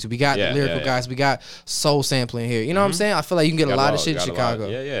drill music. We got the lyrical guys. We got soul sampling here. You know what I'm saying? I feel like you can get a lot of shit in Chicago.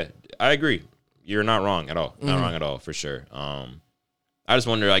 Yeah. I agree. You're not wrong at all. Not wrong at all, for sure. I just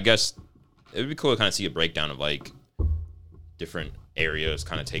wonder, I guess it would be cool to kind of see a breakdown of like different areas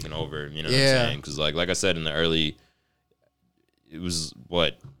kind of taking over. You know what I'm saying? Because like I said in the early, it was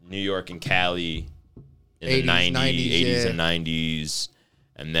New York and Cali in 80s, the 80s and 90s.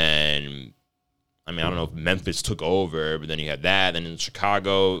 And then I don't know if Memphis took over, but then you had that. Then in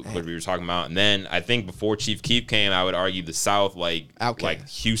Chicago, what we were talking about. And then I think before Chief Keef came, I would argue the South, like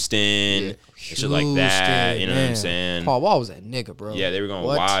Houston, and shit like that. You know what I'm saying? Paul Wall was that nigga, bro. Yeah, they were going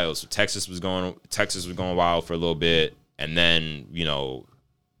wild. So Texas was going wild for a little bit. And then,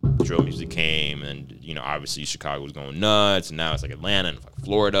 drill music came, and, obviously Chicago was going nuts. And now it's like Atlanta and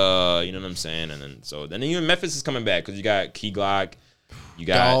Florida. You know what I'm saying? And then even Memphis is coming back because you got Key Glock. You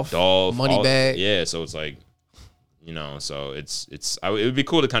got Dolph, Moneybag. Yeah, so it's like, so it would be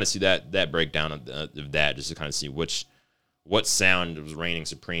cool to kind of see that breakdown of that, just to kind of see what sound was reigning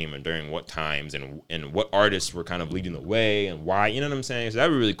supreme and during what times and what artists were kind of leading the way and why. You know what I'm saying? So that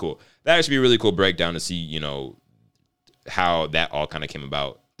would be really cool. That actually be a really cool breakdown to see, how that all kind of came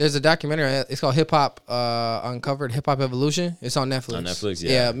about. There's a documentary. It's called Hip Hop Uncovered, Hip Hop Evolution. It's on Netflix. On Netflix,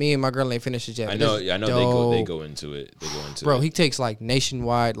 yeah. Yeah, me and my girl ain't finished it yet. I know. They go into it. Bro, he takes like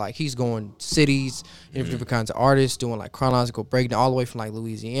nationwide. Like he's going cities, different kinds of artists, doing like chronological breakdown all the way from like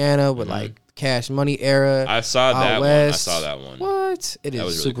Louisiana with like Cash Money era. I saw that one. What? It is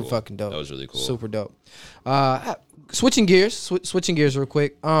really super cool. fucking dope. That was really cool. Super dope. Switching gears real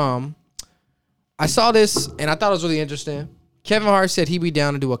quick. I saw this and I thought it was really interesting. Kevin Hart said he'd be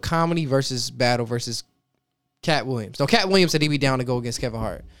down to do a comedy battle versus Cat Williams. No, Cat Williams said he'd be down to go against Kevin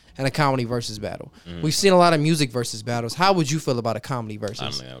Hart and a comedy versus battle. We've seen a lot of music versus battles. How would you feel about a comedy versus? I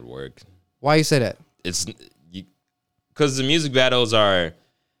don't think that would work. Why you say that? It's because the music battles are,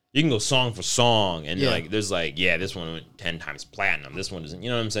 you can go song for song and like there's like, this one went 10 times platinum. This one doesn't.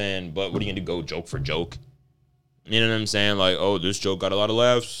 You know what I'm saying? But what are you gonna do? Go joke for joke? You know what I'm saying? Like, oh, this joke got a lot of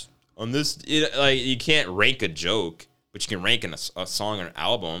laughs on this. Like you can't rank a joke. But you can rank in a song or an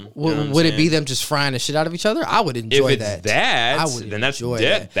album. Would it be them just frying the shit out of each other? I would enjoy that. I would enjoy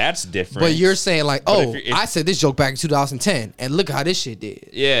that. That's different. But you're saying like, I said this joke back in 2010, and look how this shit did.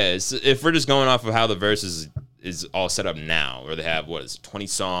 Yeah, if we're just going off of how the verses is all set up now, where they have 20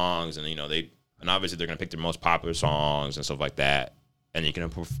 songs, and and obviously they're gonna pick their most popular songs and stuff like that, and you can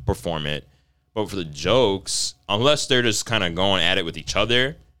perform it. But for the jokes, unless they're just kind of going at it with each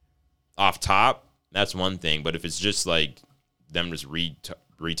other, off top. That's one thing, but if it's just like them just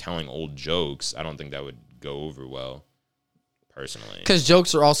retelling old jokes, I don't think that would go over well, personally. Because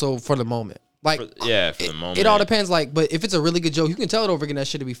jokes are also for the moment. Like, for the moment. It all depends. Like, but if it's a really good joke, you can tell it over again. That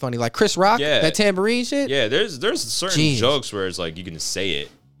shit to be funny. Like Chris Rock, that tambourine shit. Yeah, there's certain jokes where it's like you can say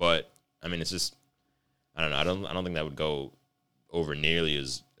it, but I mean, it's just I don't know. I don't think that would go over nearly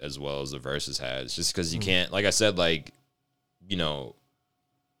as well as the Versus has. Just because you can't, like I said, like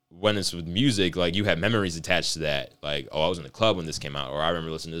when it's with music, like you have memories attached to that. Like, oh, I was in the club when this came out, or I remember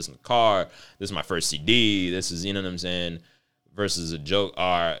listening to this in the car. This is my first CD. This is, you know what I'm saying? Versus a joke,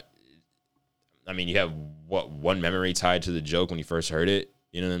 I mean, you have one memory tied to the joke when you first heard it.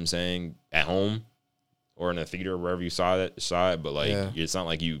 You know what I'm saying? At home or in a theater or wherever you saw it. But like, it's not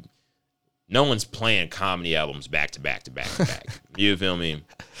like no one's playing comedy albums back to back to back to back. You feel me?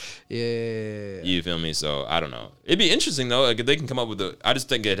 Yeah. You feel me? So I don't know. It'd be interesting though. Like if they can come up with I just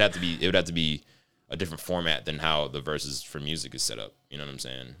think it would have to be a different format than how the Versus for music is set up. You know what I'm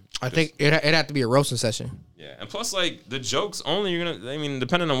saying? I think it'd have to be a roasting session. Yeah, and plus, like, the jokes only, I mean,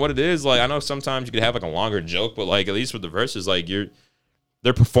 depending on what it is, like, I know sometimes you could have, like, a longer joke, but, like, at least with the Versus, like,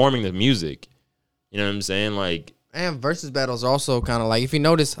 they're performing the music. You know what I'm saying? Like... And Versus battles are also kind of like, if you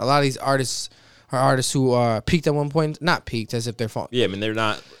notice, a lot of these artists are artists who peaked at one point. Not peaked, as if they're... Yeah, I mean, they're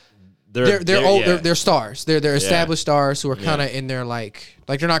not... They're stars. They're established stars who are kind of in their like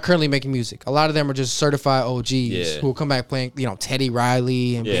they're not currently making music. A lot of them are just certified OGs who will come back playing, Teddy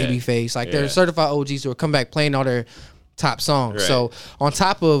Riley and Babyface. Like they're certified OGs who will come back playing all their top songs. Right. So on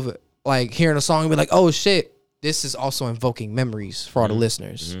top of like hearing a song and be like, oh shit, this is also invoking memories for all the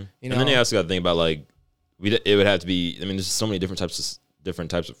listeners. Mm-hmm. You know? And then you also got to think about like it would have to be. I mean, there's so many different types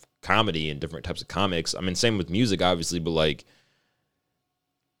of comedy and different types of comics. I mean, same with music, obviously, but like.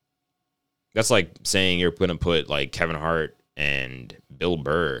 That's like saying you're going to put like Kevin Hart and Bill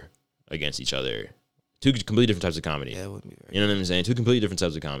Burr against each other. Two completely different types of comedy. Yeah, it wouldn't be very. You know what I'm saying? Two completely different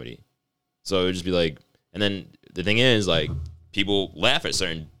types of comedy. So it would just be like, and then the thing is, like, people laugh at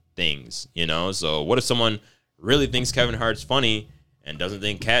certain things, So what if someone really thinks Kevin Hart's funny and doesn't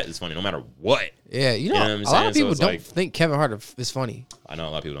think Cat is funny, no matter what? Yeah, a lot of people don't think Kevin Hart is funny. I know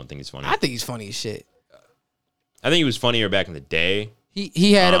a lot of people don't think he's funny. I think he's funny as shit. I think he was funnier back in the day.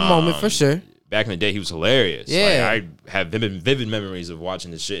 He had a moment for sure. Back in the day, he was hilarious. Yeah, like, I have vivid memories of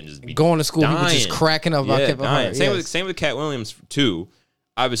watching this shit and just going to school, people just cracking up about Kevin Hart. Same with Cat Williams too.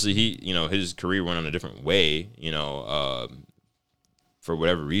 Obviously, he his career went on a different way, for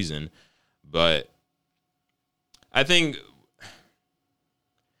whatever reason. But I think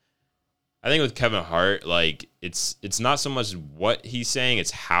with Kevin Hart, like it's not so much what he's saying,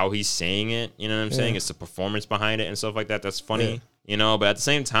 it's how he's saying it. You know what I'm saying? It's the performance behind it and stuff like that. That's funny. Yeah. But at the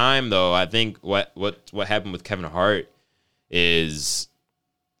same time, though, I think what happened with Kevin Hart is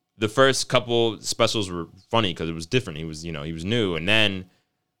the first couple specials were funny because it was different. He was new, and then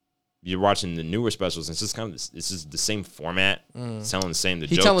you're watching the newer specials, and it's just the same format, telling the same.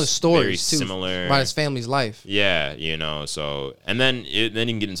 He's telling stories very similar about his family's life. Yeah, So and then you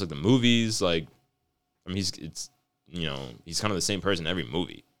can get into like the movies. Like, I mean, he's kind of the same person in every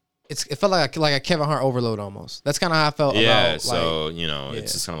movie. It felt like a Kevin Hart overload almost. That's kind of how I felt. Yeah, so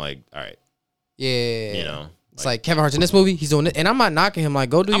it's just kind of like, all right. Yeah, it's like Kevin Hart's in this movie. He's doing it, and I'm not knocking him. Like,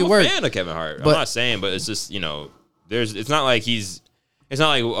 go do your work. I'm a fan of Kevin Hart. I'm not saying, but it's just it's not like it's not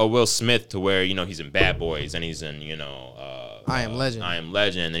like a Will Smith to where he's in Bad Boys and he's in I Am Legend. I Am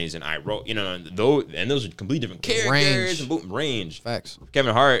Legend, and he's in I Wrote. Those are completely different characters. Range. Facts.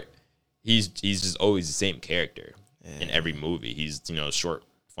 Kevin Hart, he's just always the same character in every movie. He's short,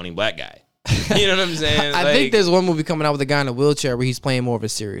 funny black guy. You know what I'm saying? I think there's one movie coming out with a guy in a wheelchair where he's playing more of a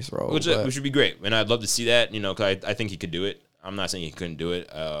serious role, which would be great, and I'd love to see that. Because I think he could do it. I'm not saying he couldn't do it.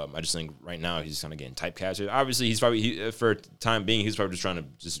 I just think right now he's kind of getting typecasted. Obviously, he's probably for time being, he's probably just trying to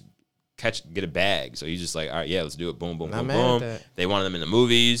just get a bag. So he's just like, all right, yeah, let's do it. Boom, boom, boom, boom. They wanted him in the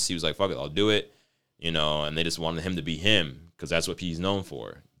movies. He was like, fuck it, I'll do it. And they just wanted him to be him because that's what he's known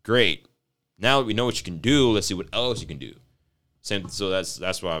for. Great. Now that we know what you can do, let's see what else you can do. So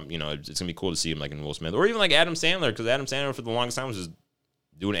that's why it's gonna be cool to see him like in Will Smith or even like Adam Sandler, because Adam Sandler for the longest time was just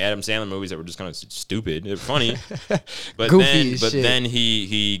doing Adam Sandler movies that were just kind of stupid. They're funny, but then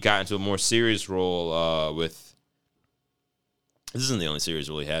he got into a more serious role with. This isn't the only series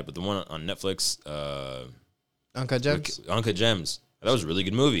really had, but the one on Netflix, Uncut Gems. Uncut Gems. That was a really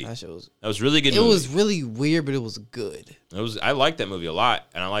good movie. That was really good. It was really weird, but it was good. I liked that movie a lot,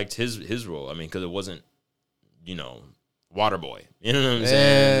 and I liked his role. I mean, because it wasn't, Waterboy. You know what I'm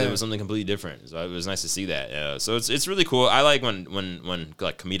saying? It was something completely different. So it was nice to see that. So it's really cool. I like when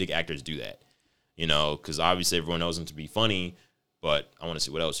like comedic actors do that. Because obviously everyone knows him to be funny, but I want to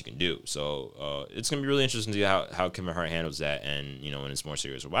see what else you can do. So it's gonna be really interesting to see how Kevin Hart handles that, and when it's more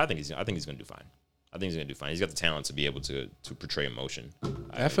serious. But I think he's gonna do fine. I think he's gonna do fine. He's got the talent to be able to portray emotion.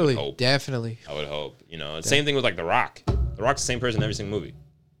 Definitely. I would hope. You know, same thing with like The Rock. The Rock's the same person in every single movie.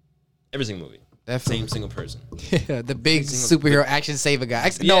 Every single movie. Definitely. Same single person. The big superhero action saver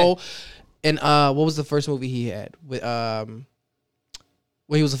guy. No. And what was the first movie he had with when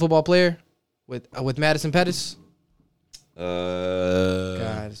he was a football player with Madison Pettis?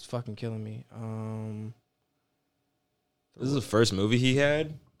 God, it's fucking killing me. This is the first movie he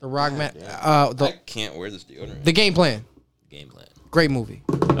had. The Rock I can't wear this deodorant. The Game Plan. Great movie.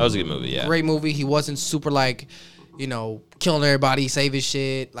 That was a good movie. Yeah. Great movie. He wasn't super like, killing everybody, save his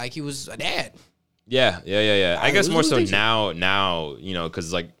shit. Like he was a dad. Yeah. I guess more so now,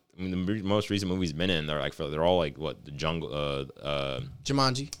 because like the most recent movies he's been in, they're all like what the jungle,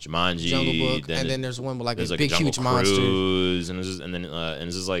 Jumanji, Jungle Book, and then there's one with like a like big huge monster, and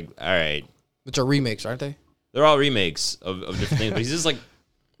it's just like all right, which are remakes, aren't they? They're all remakes of different things, but he's just the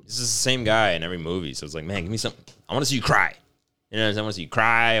same guy in every movie. So it's like, man, give me something. I want to see you cry. I want to see you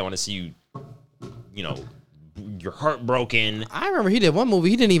cry. I want to see you, your heart broken. I remember he did one movie.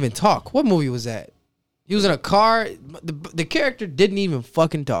 He didn't even talk. What movie was that? He was in a car. The character didn't even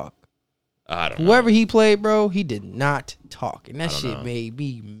fucking talk. I don't know. Whoever he played, bro, he did not talk, and that shit made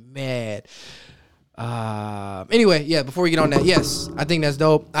me mad. Anyway, yeah. Before we get on that, yes, I think that's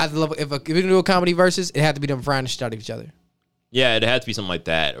dope. I love if we're gonna do a comedy versus, it had to be them frying the shit out of each other. Yeah, it had to be something like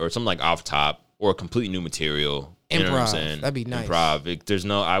that, or something like off top, or a completely new material. Improv. You know what I'm saying? That'd be nice. Improv. There's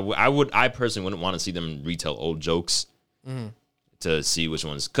no. I personally wouldn't want to see them retell old jokes to see which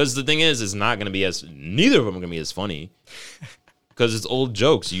ones. Because the thing is, it's not gonna be neither of them are gonna be as funny. Because it's old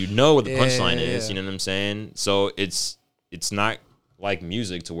jokes. You know what the punchline is. You know what I'm saying? So it's not like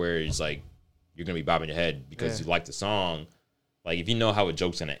music to where it's like you're gonna be bobbing your head because you like the song. Like if you know how a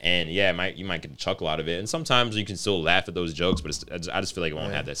joke's gonna end, you might get a chuckle out of it, and sometimes you can still laugh at those jokes, but I just feel like it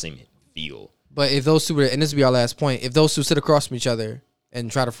won't have that same feel. But if those two, and this will be our last point, if those two sit across from each other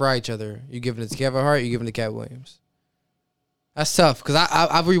and try to fry each other, you giving it to Kevin Hart, you giving it to Cat Williams. That's tough because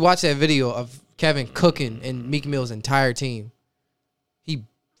I've rewatched that video of Kevin cooking and Meek Mill's entire team. He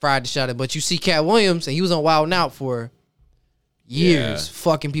fried the shot at, but you see Cat Williams and he was on Wild 'N Out for years,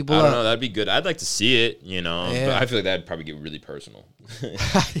 fucking people up. I don't know. That'd be good. I'd like to see it, but I feel like that'd probably get really personal.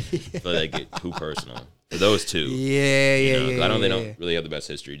 I feel like get too personal for those two. Yeah. I know they don't really have the best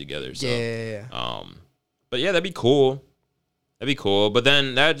history together. So, yeah. But yeah, that'd be cool. But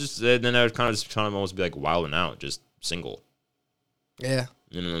then that would kind of almost be like Wild 'N Out, just single. Yeah.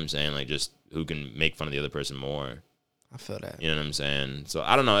 You know what I'm saying? Like just who can make fun of the other person more. I feel that. You know what I'm saying? So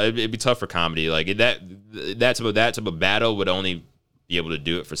I don't know. It'd be tough for comedy. Like that type of battle would only be able to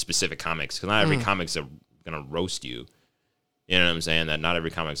do it for specific comics because not every comics are gonna roast you. You know what I'm saying? That not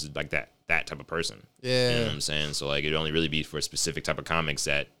every comics is like that type of person. Yeah. You know what I'm saying? So like it'd only really be for a specific type of comics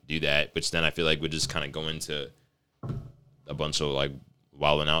that do that. Which then I feel like would just kind of go into a bunch of like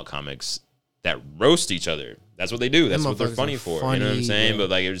Wild 'N Out comics that roast each other. That's what they do. That's what they're funny for. You know what I'm saying? But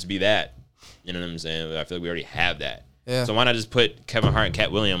like it would just be that. You know what I'm saying? But I feel like we already have that. Yeah. So why not just put Kevin Hart and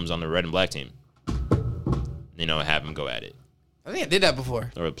Cat Williams on the red and black team? Have them go at it. I think I did that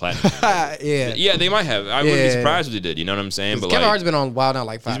before. Or the platinum. Yeah, they might have. I wouldn't be surprised if they did. You know what I'm saying? But Kevin Hart's been on Wild 'N Out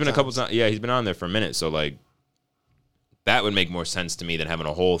like 5 times. He's been a couple times. Yeah, he's been on there for a minute. So like, that would make more sense to me than having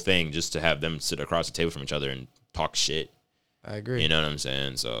a whole thing just to have them sit across the table from each other and talk shit. I agree. You know what I'm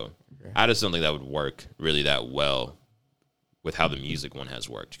saying? So I just don't think that would work really that well with how the music one has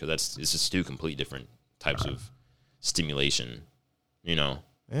worked because it's just two complete different types of stimulation. Yeah.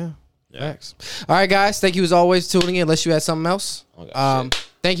 Facts. All right, guys. Thank you as always tuning in. Unless you had something else.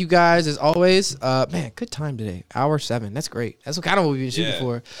 Thank you guys as always. Man, good time today. Hour 7. That's great. That's what kind of what we've been shooting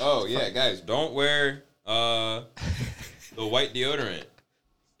for. Oh yeah, guys, don't wear the white deodorant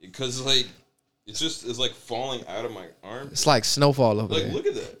because like it's like falling out of my arm. It's like snowfall over there. Look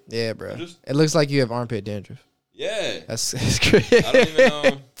at that. Yeah, bro. It looks like you have armpit dandruff. Yeah. That's great. I don't even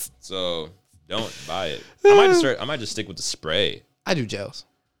know. So don't buy it. I might just stick with the spray. I do gels.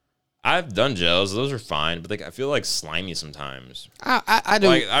 I've done gels; those are fine, but like I feel like slimy sometimes. I do.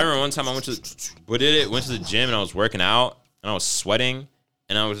 Like I remember one time I went to the gym and I was working out and I was sweating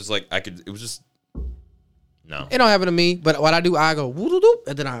and I was just like it was just no. It don't happen to me, but what I do, I go woo-doo-doo,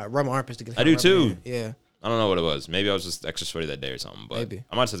 and then I rub my armpits together. I do too. Yeah. I don't know what it was. Maybe I was just extra sweaty that day or something. But maybe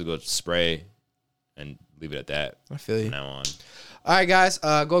I might just have to go spray and leave it at that. I feel you. From now on. All right, guys.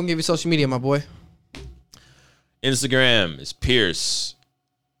 Go and give your social media, my boy. Instagram is Pierce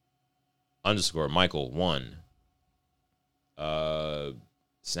 _Michael1.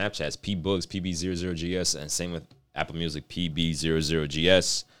 Snapchat's PBoogs PB00GS, and same with Apple Music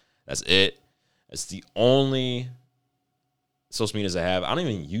PB00GS. That's it. That's the only social medias I have, I don't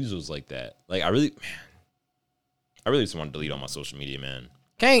even use those like that. Like I really just want to delete all my social media, man.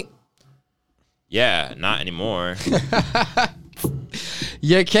 Can't. Yeah, not anymore.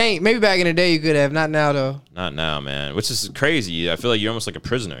 You can't. Maybe back in the day you could have. Not now though. Not now, man. Which is crazy. I feel like you're almost like a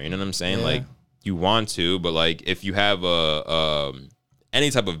prisoner. You know what I'm saying? Yeah. Like you want to, but like if you have any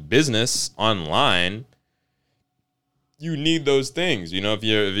type of business online, you need those things. You know, if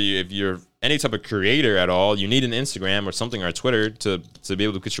you're any type of creator at all, you need an Instagram or something or Twitter to be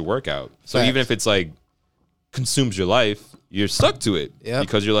able to get your work out. So Facts. even if it's like consumes your life, you're stuck to it. Yep.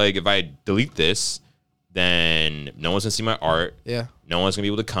 Because you're like, if I delete this, then no one's gonna see my art. Yeah. No one's gonna be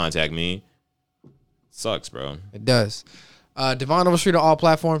able to contact me. Sucks, bro. It does. Devon Overstreet on all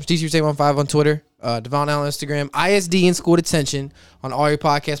platforms. DC15 on Twitter. Devon Allen on Instagram. ISD in School Detention on all your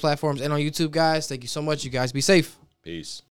podcast platforms and on YouTube, guys. Thank you so much. You guys be safe. Peace.